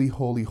holy,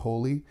 holy,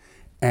 holy.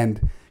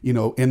 And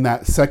in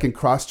that second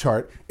cross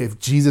chart, if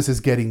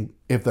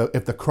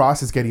the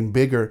cross is getting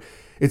bigger,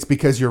 it's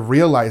because you're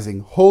realizing,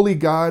 holy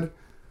God,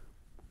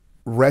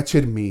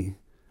 wretched me,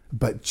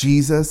 but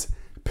Jesus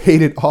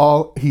paid it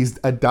all. He's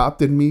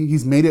adopted me.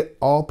 He's made it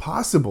all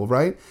possible,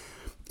 right?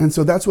 And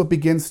so that's what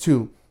begins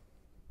to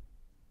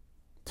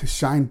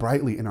shine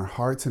brightly in our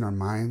hearts and our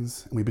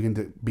minds. And we begin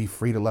to be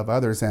free to love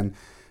others. And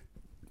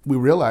we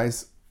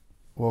realize,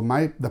 well,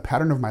 the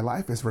pattern of my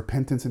life is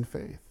repentance and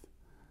faith,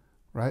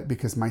 right?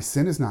 Because my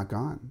sin is not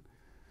gone.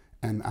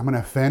 And I'm going to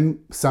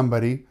offend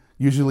somebody,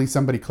 usually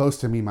somebody close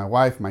to me, my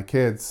wife, my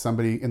kids,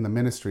 somebody in the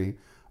ministry.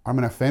 I'm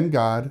going to offend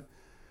God.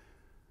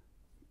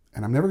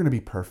 And I'm never going to be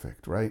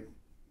perfect, right?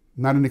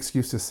 Not an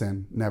excuse to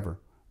sin, never.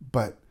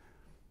 But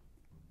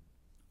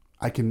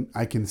I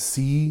can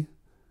see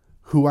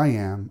who I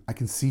am. I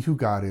can see who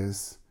God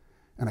is.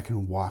 And I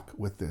can walk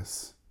with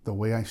this the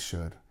way I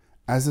should,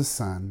 as a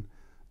son,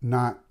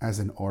 not as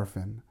an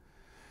orphan.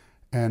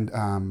 And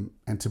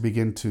to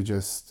begin to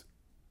just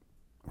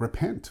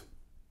repent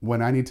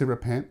when I need to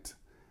repent,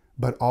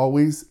 but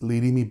always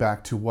leading me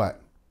back to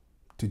what?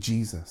 To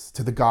Jesus,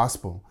 to the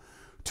gospel,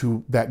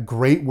 to that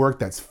great work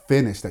that's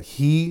finished, that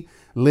he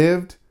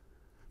lived,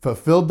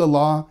 fulfilled the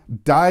law,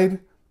 died.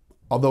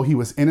 Although he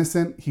was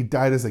innocent, he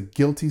died as a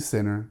guilty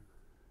sinner,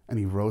 and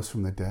he rose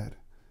from the dead.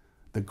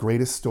 The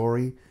greatest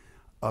story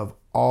of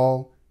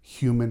all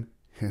human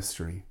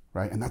history,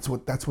 right? And that's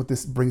what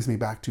this brings me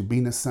back to.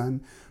 Being a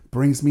son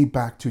brings me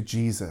back to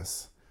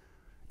Jesus.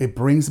 It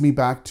brings me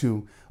back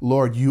to,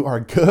 Lord, you are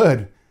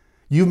good.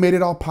 You've made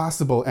it all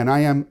possible, and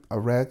I am a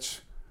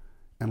wretch.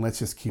 And let's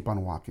just keep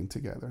on walking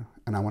together.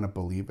 And I want to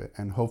believe it.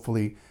 And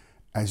hopefully,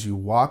 as you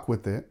walk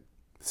with it,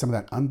 some of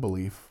that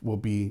unbelief will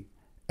be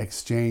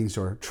exchanged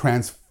or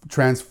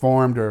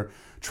transformed or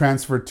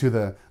transferred to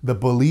the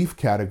belief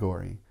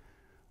category.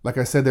 Like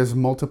I said, there's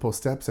multiple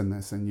steps in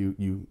this, and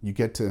you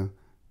get to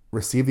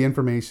receive the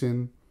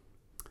information.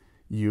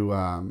 You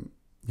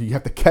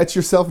have to catch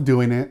yourself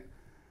doing it.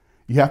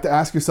 You have to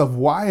ask yourself,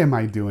 why am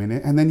I doing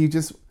it? And then you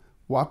just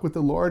walk with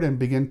the Lord and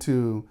begin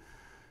to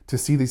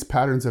see these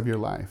patterns of your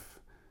life.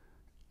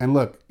 And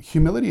look,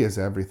 humility is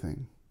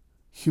everything.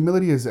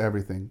 Humility is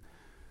everything.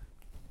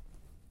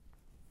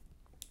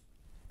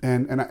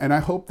 And I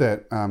hope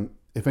that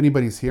if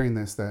anybody's hearing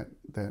this, that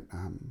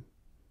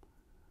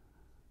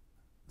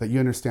you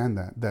understand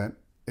that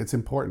it's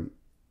important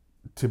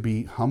to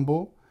be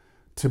humble,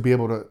 to be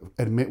able to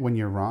admit when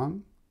you're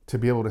wrong, to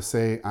be able to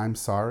say, I'm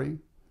sorry.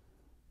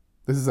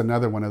 This is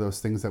another one of those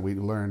things that we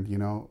learned,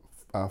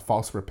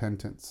 false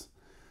repentance.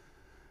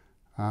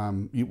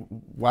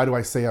 Why do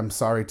I say I'm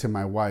sorry to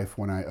my wife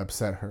when I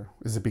upset her?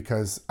 Is it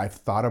because I've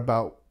thought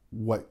about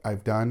what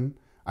I've done?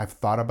 I've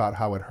thought about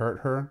how it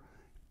hurt her,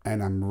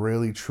 and I'm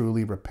really,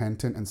 truly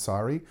repentant and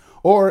sorry?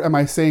 Or am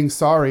I saying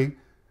sorry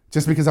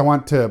just because I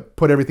want to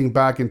put everything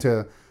back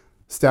into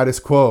status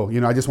quo?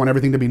 I just want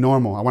everything to be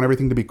normal. I want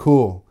everything to be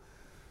cool.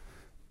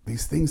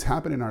 These things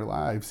happen in our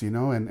lives,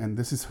 and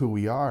this is who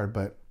we are.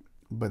 But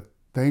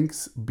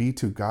thanks be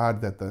to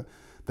God that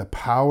the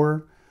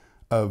power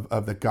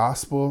of the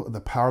gospel,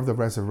 the power of the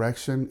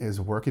resurrection is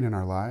working in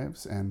our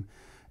lives. And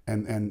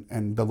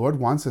the Lord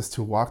wants us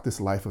to walk this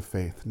life of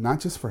faith, not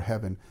just for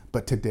heaven,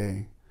 but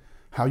today.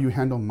 How you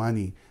handle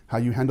money, how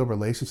you handle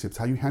relationships,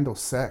 how you handle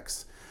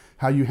sex,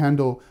 how you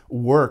handle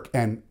work.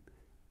 And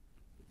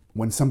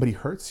when somebody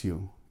hurts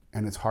you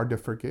and it's hard to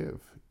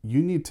forgive,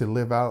 you need to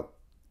live out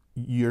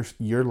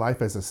your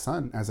life as a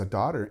son, as a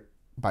daughter,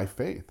 by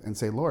faith, and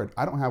say, Lord,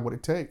 I don't have what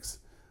it takes,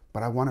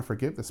 but I want to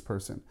forgive this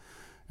person.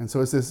 And so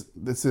it's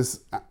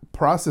this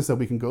process that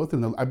we can go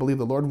through. I believe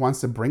the Lord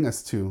wants to bring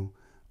us to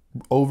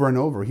over and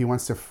over. He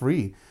wants to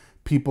free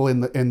people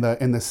in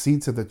the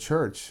seats of the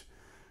church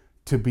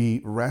to be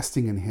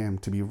resting in him,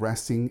 to be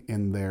resting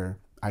in their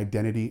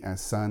identity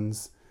as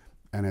sons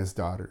and as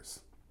daughters.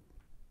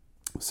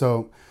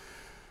 So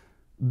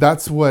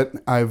that's what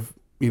I've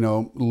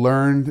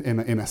learned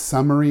in a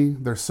summary.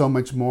 There's so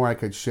much more I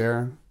could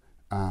share,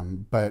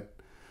 but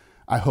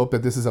I hope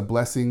that this is a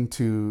blessing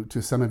to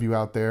some of you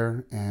out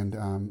there, and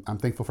I'm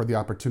thankful for the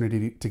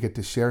opportunity to get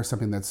to share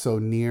something that's so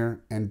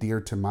near and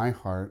dear to my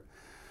heart.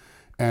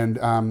 And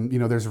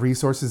there's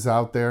resources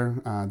out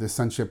there. This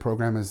sonship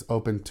program is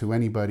open to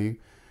anybody,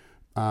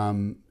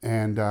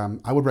 and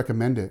I would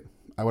recommend it.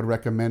 I would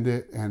recommend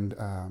it, and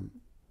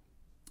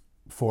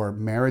for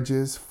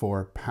marriages,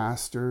 for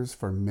pastors,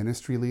 for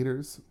ministry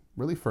leaders,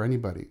 really for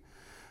anybody.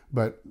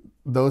 But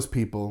those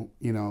people,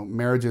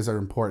 marriages are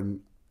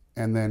important.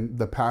 And then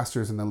the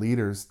pastors and the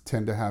leaders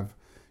tend to have,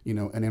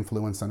 an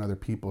influence on other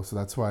people. So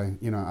that's why,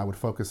 I would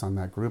focus on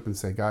that group and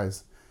say,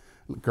 guys,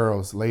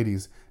 girls,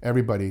 ladies,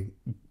 everybody,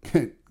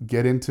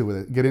 get into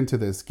it. Get into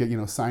this.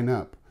 Sign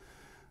up.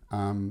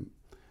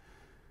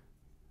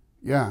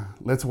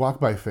 Let's walk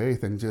by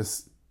faith and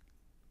just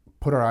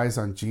put our eyes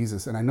on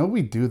Jesus. And I know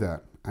we do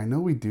that.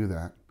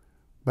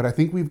 But I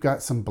think we've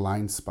got some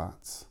blind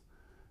spots.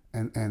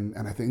 And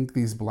I think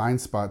these blind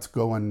spots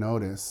go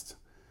unnoticed.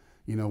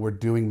 We're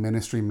doing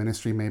ministry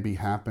may be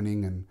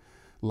happening and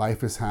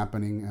life is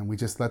happening, and we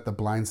just let the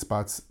blind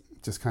spots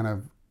just kind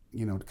of,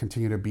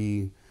 continue to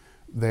be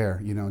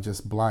there,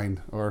 just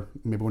blind, or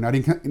maybe we're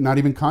not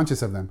even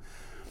conscious of them.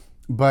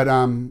 But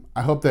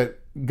I hope that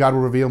God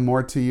will reveal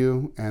more to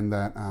you, and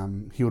that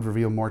he would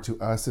reveal more to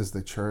us as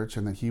the church,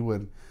 and that he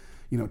would,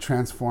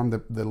 transform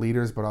the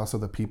leaders, but also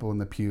the people in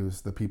the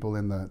pews, the people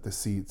in the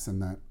seats,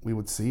 and that we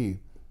would see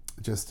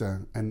just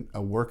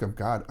a work of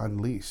God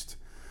unleashed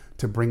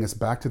to bring us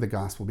back to the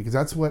gospel, because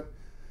that's what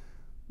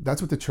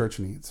the church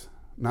needs.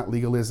 Not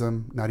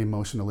legalism, not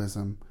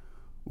emotionalism.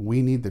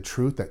 We need the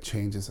truth that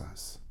changes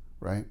us,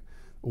 right?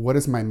 What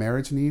does my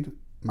marriage need?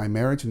 My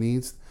marriage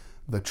needs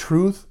the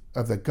truth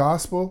of the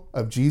gospel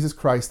of Jesus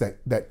Christ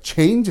that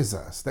changes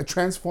us, that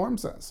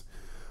transforms us.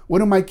 What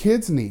do my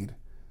kids need?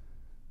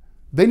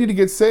 They need to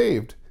get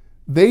saved.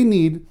 They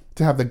need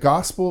to have the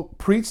gospel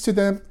preached to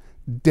them,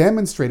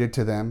 demonstrated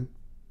to them,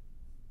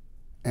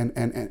 and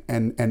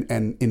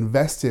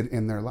invested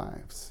in their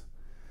lives.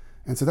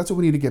 And so that's what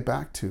we need to get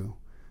back to.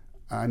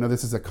 I know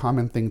this is a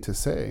common thing to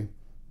say,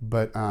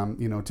 but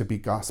to be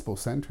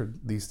gospel-centered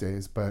these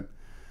days. But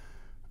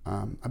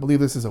I believe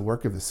this is a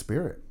work of the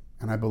Spirit,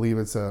 and I believe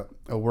it's a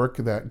work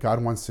that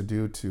God wants to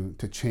do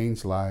to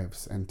change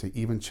lives and to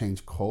even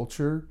change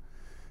culture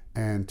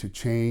and to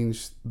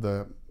change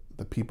the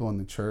people in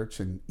the church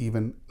and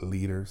even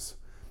leaders.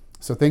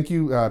 So thank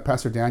you,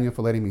 Pastor Daniel,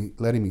 for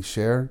letting me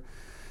share.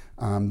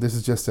 This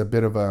is just a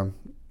bit of a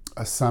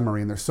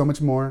summary, and there's so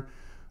much more,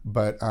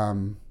 but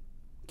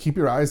keep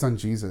your eyes on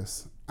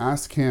Jesus.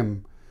 Ask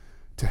him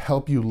to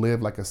help you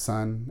live like a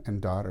son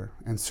and daughter,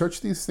 and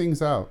search these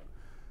things out.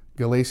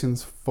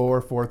 Galatians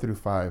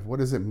 4:4-5. What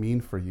does it mean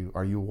for you?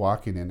 Are you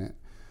walking in it?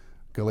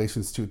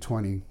 Galatians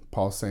 2:20,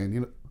 Paul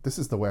saying, this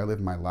is the way I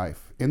live my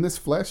life. In this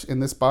flesh, in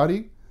this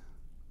body,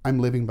 I'm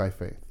living by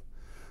faith.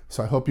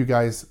 So I hope you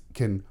guys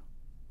can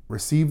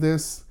receive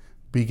this,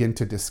 begin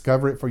to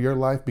discover it for your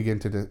life, begin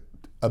to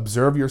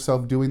observe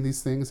yourself doing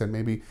these things, and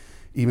maybe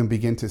even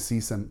begin to see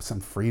some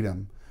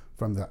freedom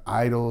from the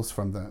idols,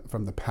 from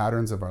the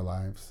patterns of our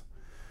lives.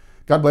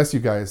 God bless you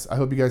guys. I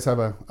hope you guys have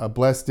a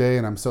blessed day,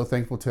 and I'm so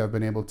thankful to have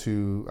been able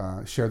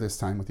to share this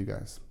time with you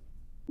guys.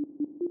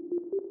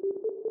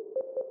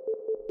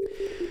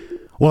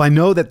 Well, I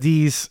know that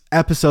these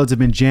episodes have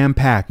been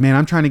jam-packed. Man,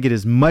 I'm trying to get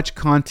as much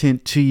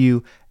content to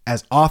you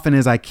as often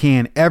as I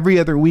can. Every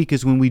other week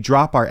is when we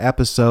drop our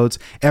episodes,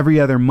 every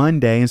other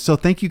Monday. And so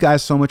thank you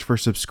guys so much for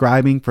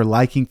subscribing, for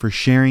liking, for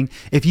sharing.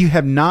 If you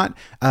have not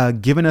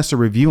given us a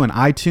review on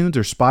iTunes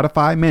or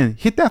Spotify, man,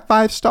 hit that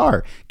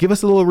 5-star. Give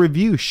us a little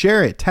review,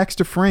 share it,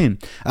 text a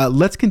friend.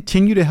 Let's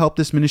continue to help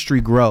this ministry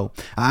grow.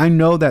 I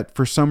know that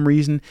for some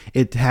reason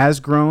it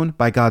has grown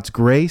by God's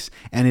grace,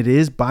 and it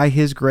is by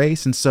his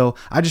grace. And so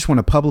I just want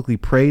to publicly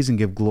praise and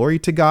give glory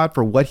to God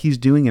for what he's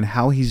doing and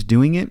how he's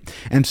doing it.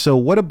 And so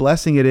what a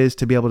blessing it is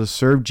to be able to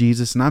serve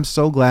Jesus. And I'm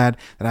so glad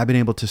that I've been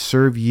able to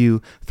serve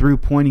you through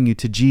pointing you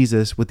to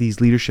Jesus with these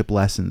leadership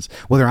lessons.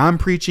 Whether I'm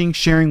preaching,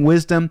 sharing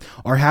wisdom,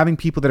 or having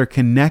people that are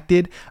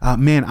connected,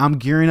 man, I'm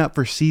gearing up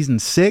for season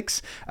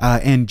 6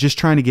 and just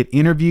trying to get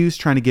interviews,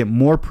 trying to get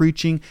more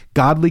preaching,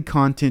 godly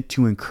content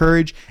to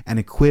encourage and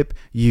equip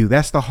you.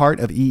 That's the heart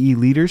of EE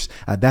Leaders.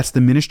 That's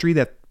the ministry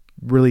that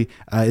really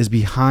is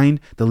behind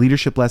the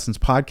Leadership Lessons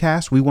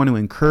podcast. We want to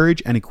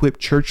encourage and equip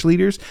church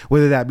leaders,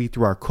 whether that be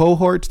through our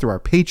cohorts, through our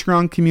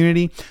Patreon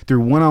community, through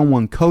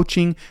one-on-one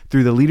coaching,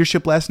 through the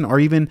leadership lesson, or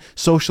even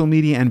social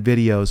media and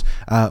videos.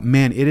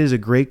 Man, it is a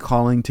great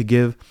calling to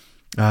give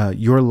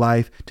your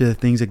life to the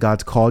things that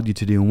God's called you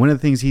to do. And one of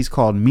the things he's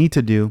called me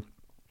to do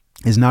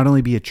is not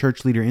only be a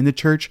church leader in the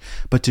church,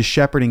 but to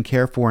shepherd and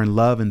care for and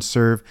love and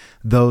serve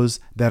those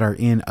that are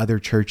in other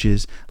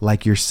churches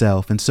like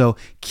yourself. And so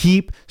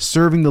keep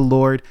serving the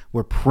Lord.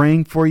 We're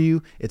praying for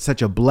you. It's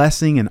such a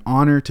blessing and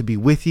honor to be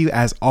with you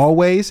as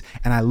always.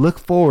 And I look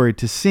forward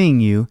to seeing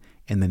you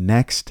in the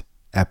next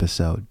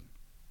episode.